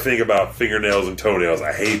know my thing about fingernails and toenails.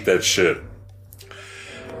 I hate that shit.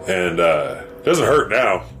 And it doesn't hurt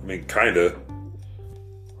now. I mean, kind of.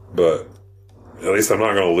 But at least I'm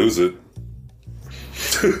not going to lose it.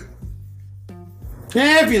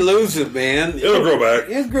 Yeah, if you lose it, man. It'll grow back.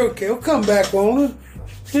 It'll come back, won't it?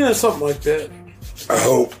 Yeah, something like that. I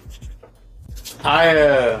hope.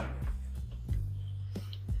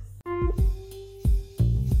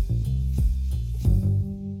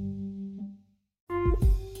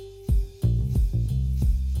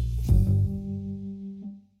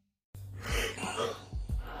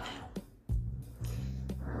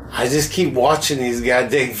 I just keep watching these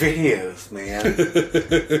goddamn videos,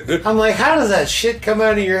 man. I'm like, how does that shit come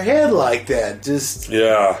out of your head like that? Just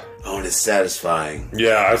Yeah. oh, and it's satisfying.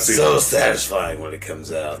 Yeah, I've seen So that. satisfying when it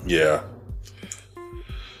comes out. Yeah.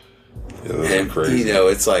 Yeah, those are And crazy. you know,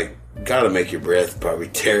 it's like gotta make your breath probably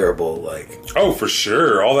terrible. Like Oh, for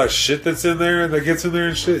sure. All that shit that's in there, that gets in there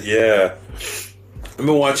and shit. Yeah. I've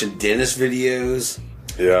been watching dentist videos.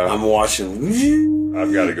 Yeah. I'm watching.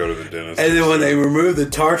 I've got to go to the dentist. And then when they remove the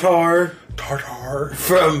tartar Tartar.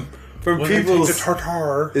 from When they take people's, the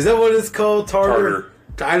tartar. is that what it's called? Tartar.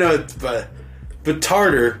 I know it's but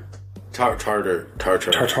tartar, tartar,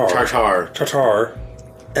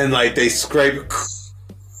 and like they scrape it,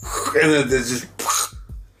 and then there's just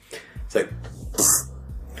it's like,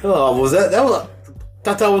 oh, was that was?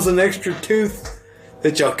 Thought that was an extra tooth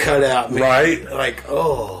that y'all cut out, man. Right. Like,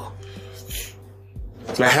 oh,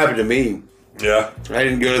 that happened to me. Yeah. I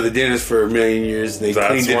didn't go to the dentist for a million years, and they That's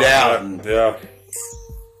cleaned it what out. happened. Yeah.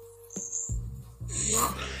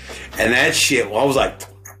 And that shit, well, I was like,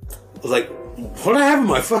 what do I have in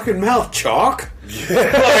my fucking mouth? Chalk?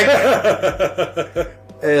 Yeah.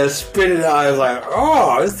 And I spit it out. I was like,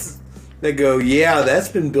 oh, it's. They go, yeah, that's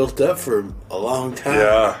been built up for a long time.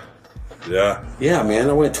 Yeah. Yeah. Yeah, man,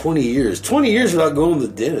 I went 20 years. 20 years without going to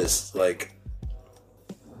the dentist. Like,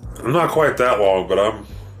 I'm not quite that long, but I'm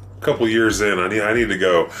a couple years in. I need to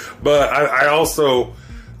go. But I also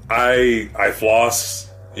I floss,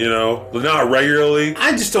 you know, not regularly.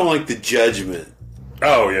 I just don't like the judgment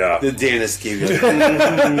Oh yeah. the dentist gives you. Like,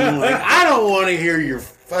 I don't want to hear your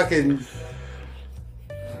fucking.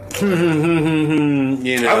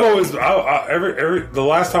 You know, I've always every the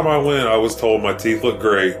last time I went, I was told my teeth look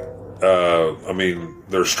great. I mean,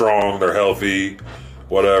 they're strong, they're healthy,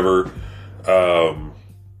 whatever.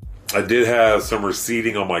 I did have some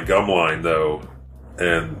receding on my gum line though,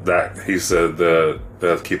 and that he said that they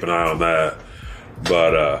have to keep an eye on that.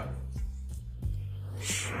 But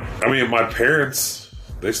I mean, my parents,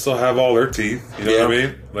 they still have all their teeth. You know what I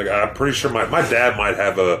mean? Like, I'm pretty sure my dad might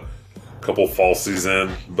have a couple falsies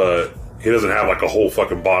in, but he doesn't have like a whole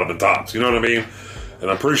fucking bottom and tops. You know what I mean?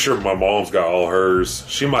 And I'm pretty sure my mom's got all hers.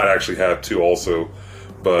 She might actually have two also,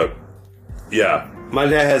 but yeah. my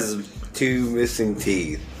dad has 2 missing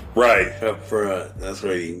teeth Right. up front. That's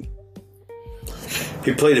what he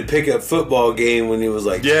played a pickup football game when he was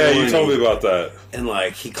like Yeah, 20, you told me about that. and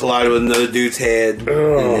like he collided with another dude's head,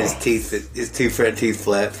 and his 2 front teeth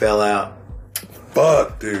fell out.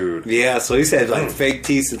 Fuck, dude. Yeah, so he's had like fake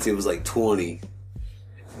teeth since he was like 20,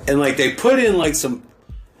 and like they put in like some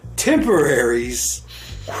temporaries.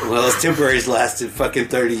 Well, those temporaries lasted fucking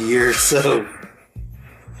 30 years, so.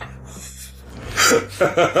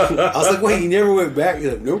 I was like, wait, you never went back? He's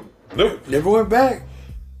like, nope. Nope. Never went back.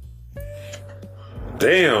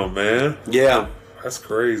 Damn, man. Yeah. That's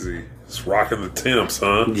crazy. Just rocking the temps,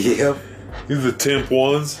 huh? Yep. These are the temp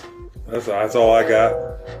ones. That's all I got.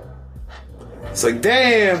 It's like,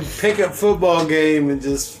 damn, pickup football game, and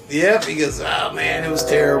just, yep. He goes, oh man, it was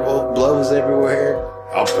terrible. Blood was everywhere.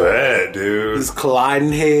 I'll bet, dude. Just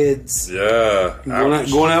colliding heads. Yeah.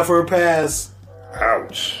 Going out for a pass.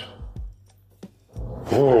 Ouch.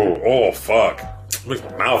 Oh, fuck. Makes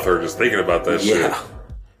my mouth hurt just thinking about that Yeah.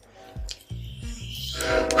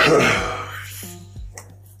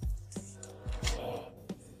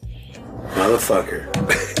 Motherfucker.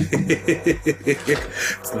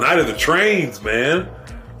 It's night of the trains, man.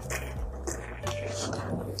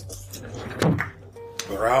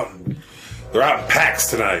 They're out in packs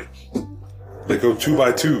tonight. They go 2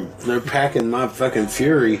 by 2. They're packing my fucking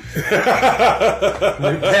fury.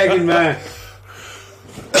 They're packing my.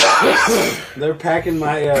 They're packing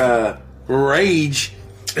my rage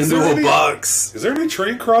into there a any- box. Is there any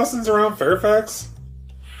train crossings around Fairfax?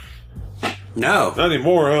 No. Not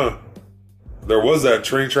anymore, huh? There was that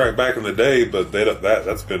train track back in the day, but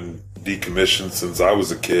that's been decommissioned since I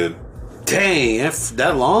was a kid. Dang,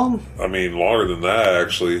 that long? I mean, longer than that,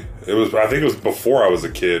 actually. I think it was before I was a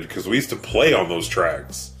kid, because we used to play on those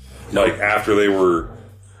tracks. Like, after they were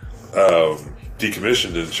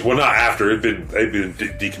decommissioned. Well, not after. They'd been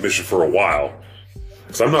decommissioned for a while.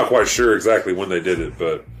 So I'm not quite sure exactly when they did it,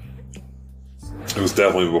 but it was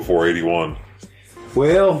definitely before 81.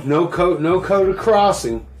 Well, no Coda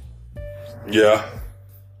Crossing. Yeah.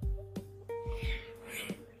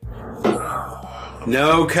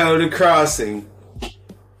 No Coda Crossing.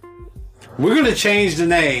 We're going to change the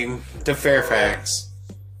name to Fairfax.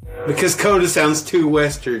 Because Coda sounds too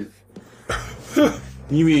Western.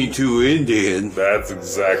 You mean too Indian? That's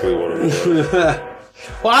exactly what it was.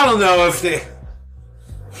 Well, I don't know if they...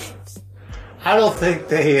 I don't think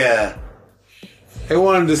they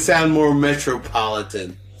wanted to sound more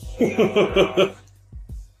metropolitan. And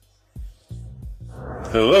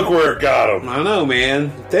look where it got them. I know,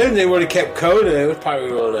 man. Then they would have kept Coda. It was probably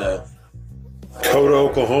Coda,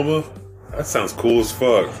 Oklahoma? That sounds cool as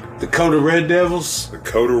fuck. the Coda Red Devils. The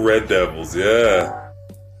Coda Red Devils, yeah.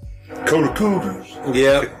 Coda Cougars.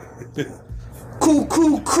 Yep.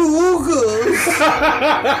 Cougars.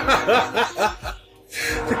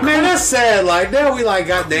 Man, that's sad. Like, now we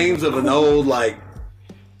got names of an old MILF.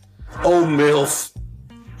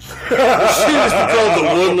 She used to call the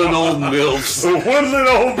Woodland Old MILFs. The Woodland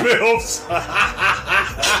Old MILFs.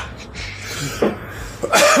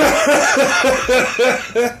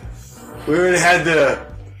 We would have had the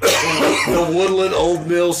Woodland Old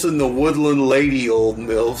MILFs and the Woodland Lady Old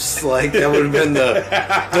MILFs. Like, that would have been the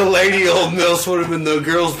Lady Old MILFs would have been the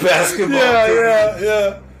girls' basketball.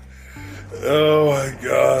 Yeah. Oh my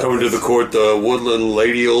God. Coming to the court, the Woodland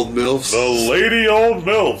Lady Old MILFs. The Lady Old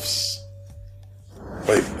MILFs.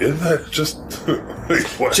 Wait, isn't that just... Wait,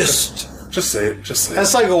 what? Just say it. Just say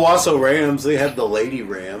That's like Owasso Rams. They have the Lady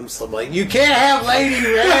Rams. I'm like, you can't have Lady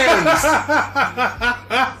Rams.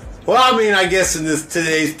 Well, I mean, I guess in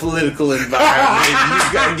today's political environment,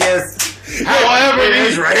 you gotta guess however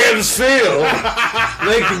these Rams feel.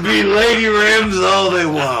 They can be Lady Rams all they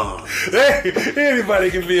want. Hey,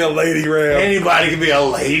 anybody can be a Lady Ram. Anybody can be a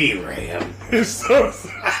Lady Ram. So,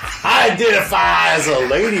 I identify as a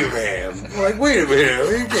Lady Ram. I'm like, wait a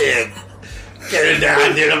minute, you can't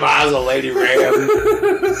identify as a Lady Ram.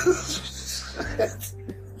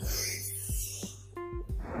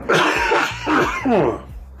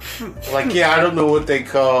 Like, yeah, I don't know what they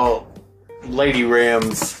call Lady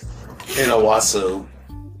Rams in Owasso.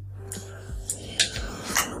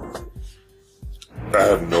 I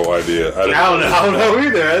have no idea. I don't know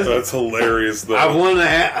either. That's hilarious, though.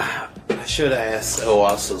 I should have asked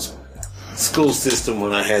Owasso's school system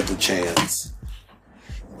when I had the chance.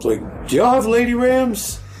 Like, do y'all have Lady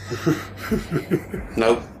Rams?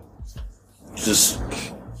 Nope. Just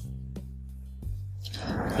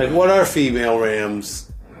like, what are female rams?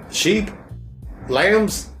 Sheep?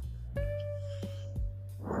 Lambs?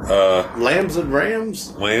 Lambs and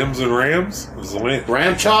rams? Lambs and rams? Was the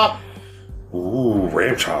Ram chop? Ooh,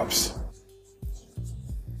 ram chops.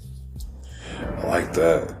 I like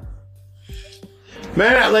that.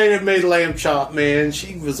 Man, that lady that made lamb chop, man,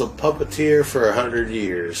 she was a puppeteer for 100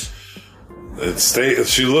 years.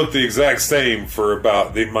 She looked the exact same for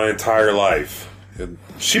about my entire life. And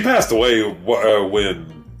she passed away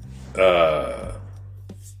when...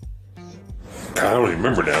 I don't even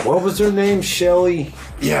remember now. What was her name? Shelley?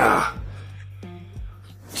 Yeah.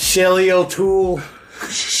 Shelley O'Toole?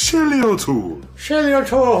 Shelley O'Toole. Shelley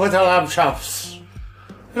O'Toole with her lamb chops.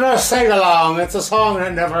 Let's sing along. It's a song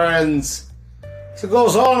that never ends. It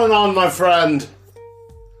goes on and on, my friend.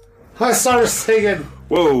 I started singing.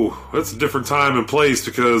 Whoa, that's a different time and place,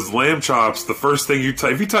 because lamb chops, the first thing you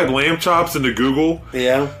type... If you type lamb chops into Google...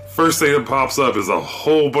 Yeah. First thing that pops up is a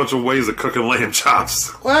whole bunch of ways of cooking lamb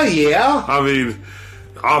chops. Well, yeah. I mean,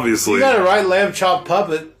 obviously. You got it right, lamb chop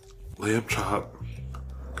puppet. Lamb chop.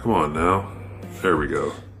 Come on now. There we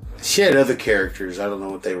go. She had other characters. I don't know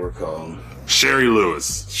what they were called. Sherry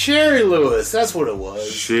Lewis. Sherry Lewis. That's what it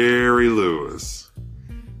was. Sherry Lewis.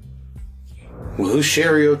 Well, who's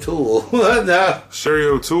Sherry O'Toole? No. Sherry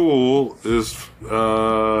O'Toole is,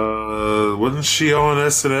 wasn't she on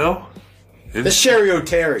SNL? The Sherry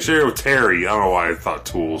O'Terry. Sherry O'Terry. I don't know why I thought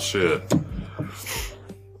Toole. Shit.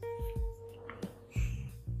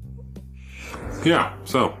 Yeah,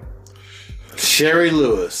 so. Sherry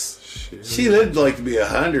Lewis. She lived like to be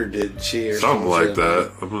 100, did she? Or something like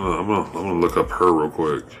that. I'm gonna look up her real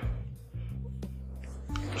quick.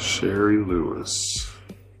 Sherry Lewis.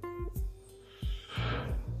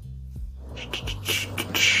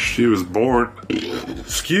 She was born,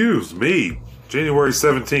 excuse me, January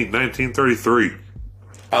 17th, 1933.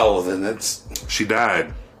 Oh, then that's... She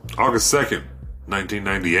died August 2nd,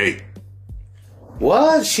 1998.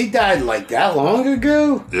 What? She died like that long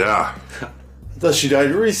ago? Yeah. I thought she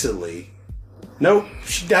died recently. Nope,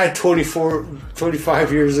 she died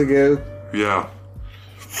 25 years ago. Yeah.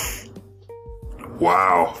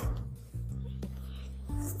 Wow.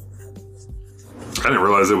 I didn't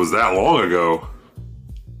realize it was that long ago.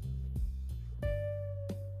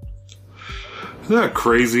 Isn't that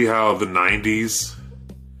crazy how the 90s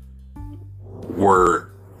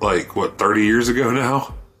were like, what, 30 years ago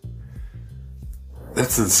now?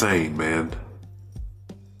 That's insane, man.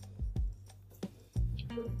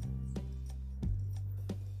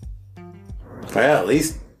 Well, at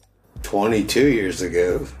least 22 years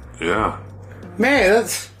ago. Yeah. Man,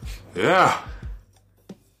 that's... Yeah.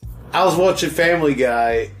 I was watching Family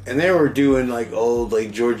Guy, and they were doing like old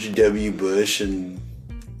like George W. Bush and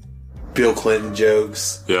Bill Clinton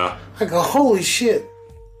jokes. Yeah. I go, holy shit.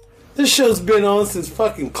 This show's been on since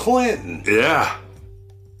fucking Clinton. Yeah.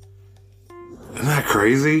 Isn't that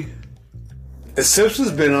crazy? The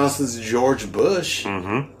Simpsons been on since George Bush.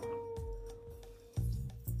 Mm-hmm.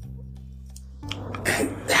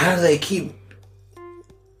 And how do they keep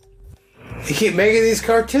making these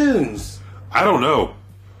cartoons? I don't know.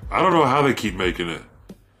 I don't know how they keep making it.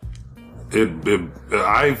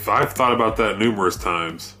 I've thought about that numerous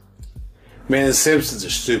times. Man, the Simpsons are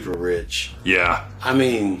super rich. Yeah. I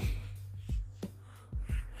mean,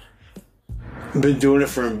 been doing it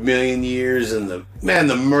for a million years, and the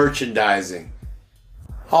merchandising,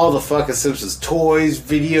 all the fucking Simpsons toys,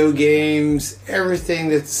 video games, everything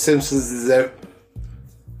that the Simpsons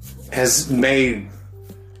has made.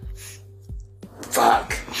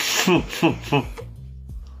 Fuck.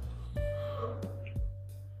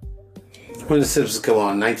 When did the Simpsons come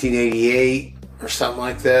on? 1988 or something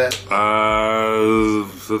like that?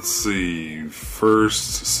 Let's see.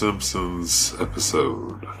 First Simpsons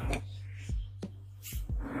episode.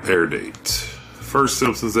 Air date. First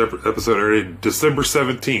Simpsons episode air date December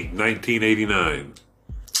 17th, 1989.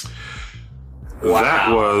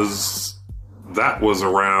 Wow. That was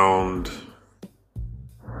around...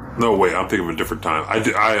 No, wait, I'm thinking of a different time.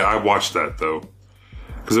 I watched that, though.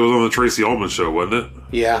 Because it was on the Tracy Ullman show, wasn't it?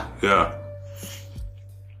 Yeah. Yeah.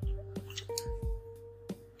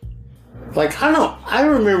 Like, I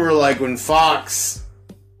remember, like, when Fox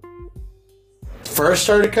first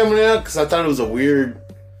started coming out, because I thought it was a weird...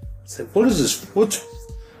 It's like, what is this?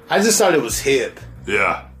 I just thought it was hip.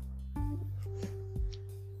 Yeah.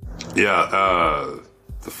 Yeah,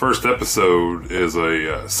 the first episode is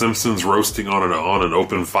a Simpsons roasting on an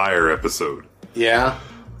open fire episode. Yeah?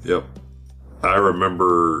 Yep. I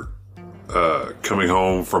remember coming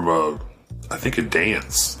home from a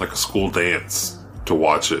dance, like a school dance, to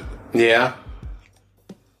watch it. Yeah.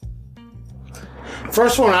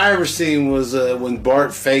 First one I ever seen was when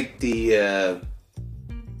Bart faked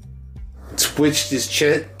switched his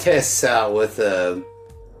tests out with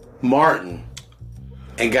Martin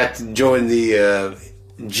and got to join the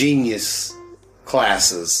genius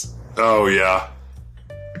classes. Oh, yeah.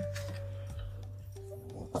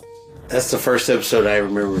 That's the first episode I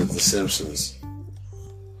remember of The Simpsons.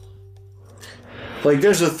 Like,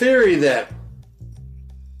 there's a theory that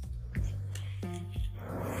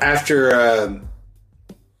after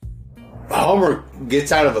Homer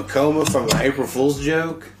gets out of a coma from an April Fool's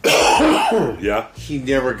joke, Yeah. he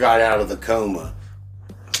never got out of the coma.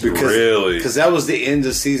 Really? Because that was the end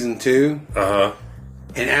of season 2. Uh-huh.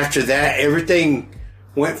 And after that, everything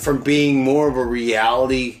went from being more of a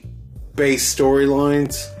reality-based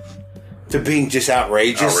storylines to being just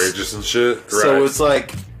outrageous. Outrageous and shit. Right. So it's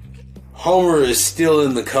like Homer is still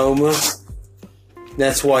in the coma.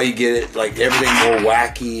 That's why you get it, like, everything more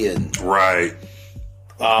wacky and right.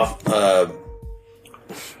 off.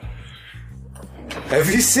 Have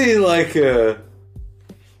you seen, like, it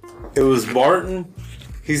was Martin?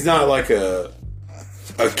 He's not like a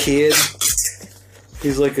kid.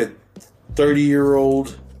 He's like a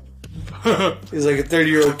 30-year-old. He's like a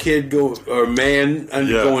 30-year-old kid or man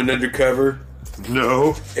going undercover.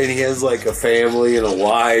 No. And he has like a family and a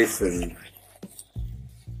wife, and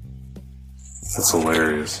That's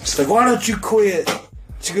hilarious. she's like, "Why don't you quit?"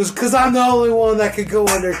 She goes, "Because I'm the only one that could go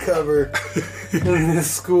undercover in this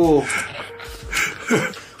school."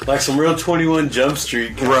 Like some real 21 Jump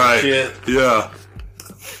Street kind of shit. Yeah.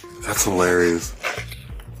 That's hilarious.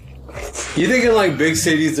 You think in like big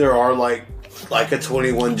cities there are like a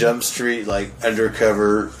 21 Jump Street, like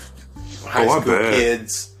undercover high I school bet.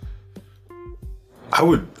 kids? I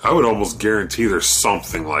would almost guarantee there's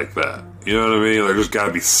something like that. You know what I mean? There's got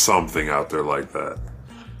to be something out there like that.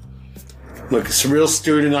 Look, it's some real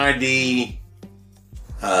student ID.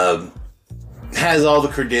 has all the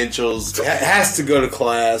credentials, has to go to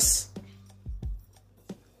class.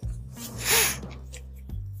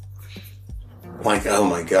 Like, oh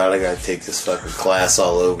my god, I gotta take this fucking class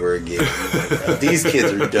all over again. These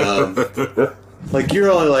kids are dumb. Like, you're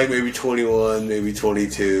only like maybe 21, maybe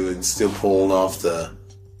 22, and still pulling off the...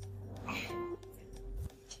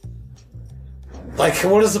 Like,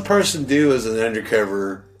 what does a person do as an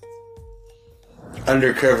undercover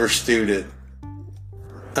student?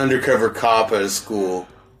 Undercover cop at a school?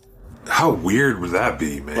 How weird would that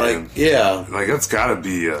be, man? Like, yeah. Like, that's gotta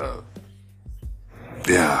be,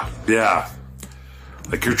 yeah.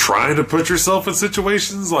 Like, you're trying to put yourself in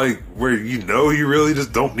situations, like, where you know you really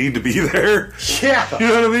just don't need to be there. Yeah. You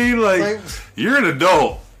know what I mean? Like, you're an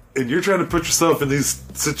adult, and you're trying to put yourself in these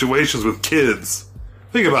situations with kids.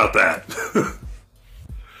 Think about that.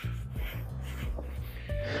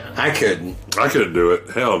 I couldn't. I couldn't do it.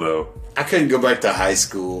 Hell no. I couldn't go back to high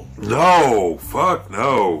school. No. Fuck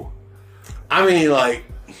no. I mean, like,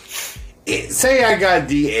 say I got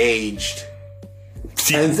de-aged.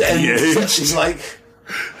 And De-aged? Like,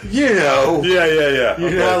 you know. Yeah. You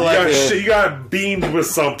know, like you got beamed with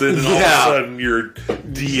something, and all of a sudden you're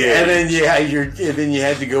de-aged. And then you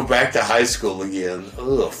had to go back to high school again.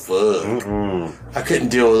 Oh, fuck. Mm-mm. I couldn't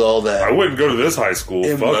deal with all that. I wouldn't go to this high school.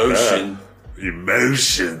 Emotion. Fuck that.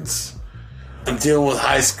 Emotions. I'm dealing with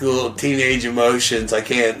high school, teenage emotions. I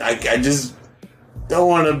can't. I just don't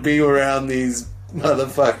want to be around these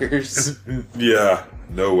motherfuckers. Yeah,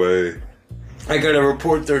 no way. I gotta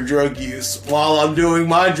report their drug use while I'm doing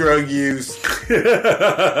my drug use.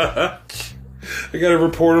 I gotta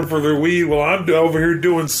report them for their weed while I'm over here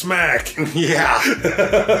doing smack. Yeah.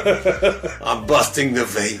 I'm busting the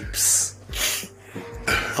vapes.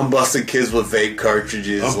 I'm busting kids with vape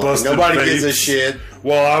cartridges. Nobody gives a shit.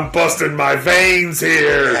 Well, I'm busting my veins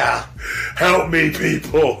here. Yeah. Help me,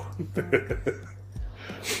 people.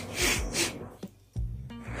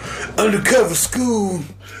 Undercover school.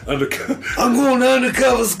 I'm going to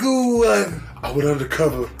undercover school. I went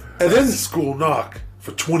undercover and then school knock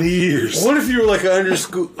for 20 years. What if you were like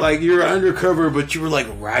you're undercover, but you were like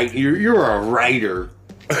you're a writer.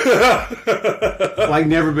 Like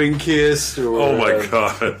Never Been Kissed. Or, oh my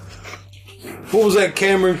god. What was that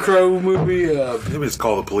Cameron Crowe movie? Maybe it's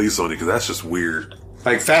Call the Police on you, because that's just weird.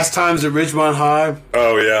 Like Fast Times at Ridgemont High.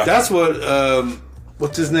 Oh yeah. That's what.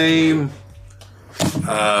 What's his name?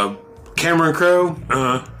 Cameron Crowe.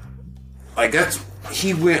 Like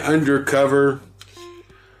he went undercover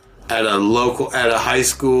at a high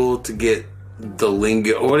school to get the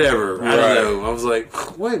lingo or whatever. I don't know. I was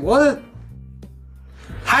like, wait, what?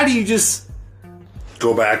 How do you just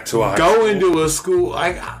go back to a high go school? into a school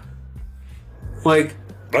like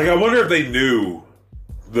I wonder if they knew,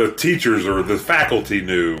 the teachers or the faculty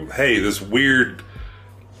knew, hey, this weird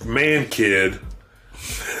man kid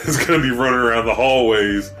is going to be running around the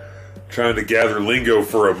hallways trying to gather lingo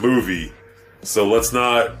for a movie. So let's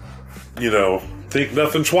not, think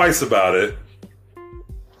nothing twice about it.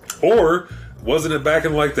 Or wasn't it back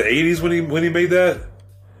in like the 80s when he made that?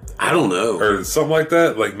 I don't know. Or something like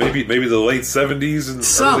that? Like maybe the late 70s and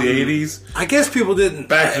early 80s? I guess people didn't.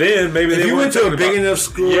 Back then, maybe they you went to a big enough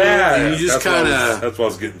school, and you just kind of... That's what I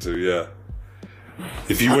was getting to, yeah.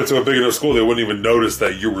 If you went to a big enough school, they wouldn't even notice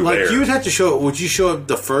that you were there. Like, you would have to show up... Would you show up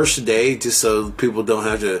the first day just so people don't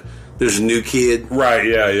have to... There's a new kid. Right,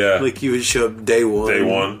 yeah. Like, you would show up day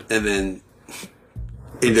one. And then...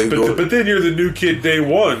 But then you're the new kid day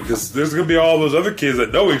one, because there's going to be all those other kids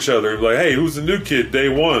that know each other. Like, hey, who's the new kid day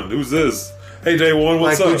one? Who's this? Hey, day one,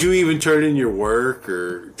 what's up? Would you even turn in your work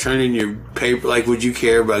or turn in your paper? Like, would you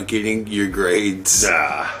care about getting your grades?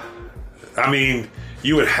 Nah. I mean,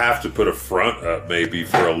 you would have to put a front up maybe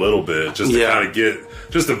for a little bit, just to kind of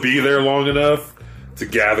just to be there long enough to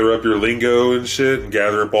gather up your lingo and shit, and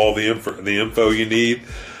gather up all the info you need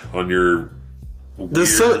on your... The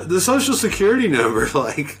social security number,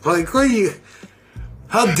 like what are you?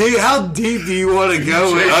 How deep do you want to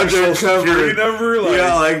go in undercover? Social security number,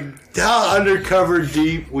 like how undercover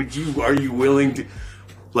deep are you willing to,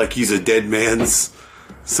 like, use a dead man's?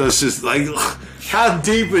 So it's just like, how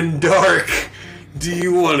deep and dark do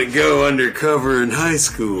you want to go undercover in high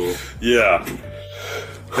school? Yeah,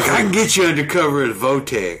 like I can get you undercover at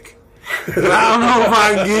Votech, but I don't know if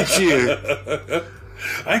I can get you.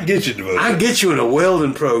 I can get you to vote. I can get you in a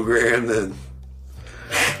welding program, then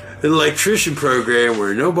an electrician program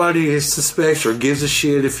where nobody suspects or gives a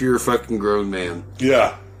shit if you're a fucking grown man.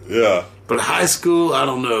 Yeah. But high school, I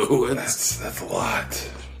don't know. That's a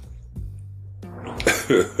lot.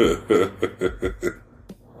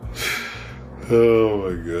 Oh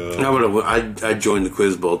my god! I joined the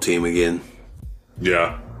Quiz Bowl team again.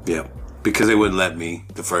 Yeah. Yep. because they wouldn't let me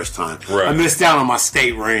the first time. Right. I missed out on my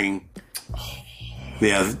state ring.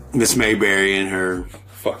 Yeah, Miss Mayberry and her.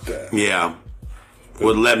 Fuck that. Yeah,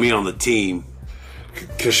 wouldn't let me on the team.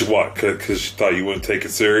 Cause she what? Cause she thought you wouldn't take it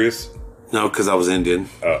serious. No, because I was Indian.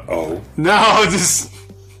 Oh. No, just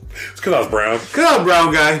It's because I was brown. because I was a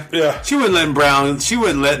brown guy. Yeah. She wasn't letting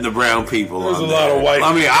the brown people. There's on a there. lot of white.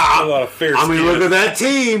 I mean, a lot of fair I mean, skin. look at that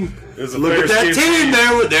team. There's a Look at that fair-skinned team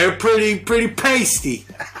there. They're pretty pasty.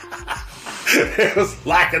 It was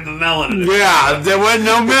lacking the melanin. Yeah, there wasn't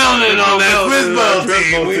no melanin on that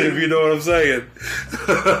football team. If you know what I'm saying.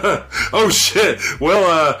 Oh shit.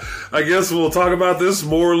 Well, I guess we'll talk about this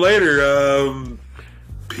more later.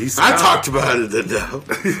 Peace out. I talked about it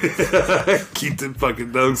enough. Keep them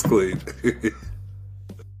fucking dogs clean.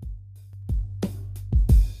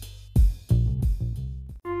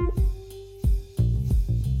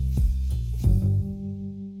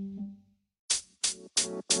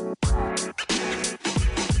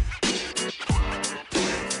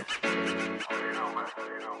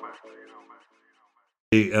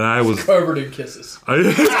 And I was Covered in kisses. I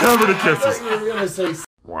covered in kisses. You were gonna say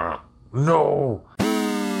Wow. No.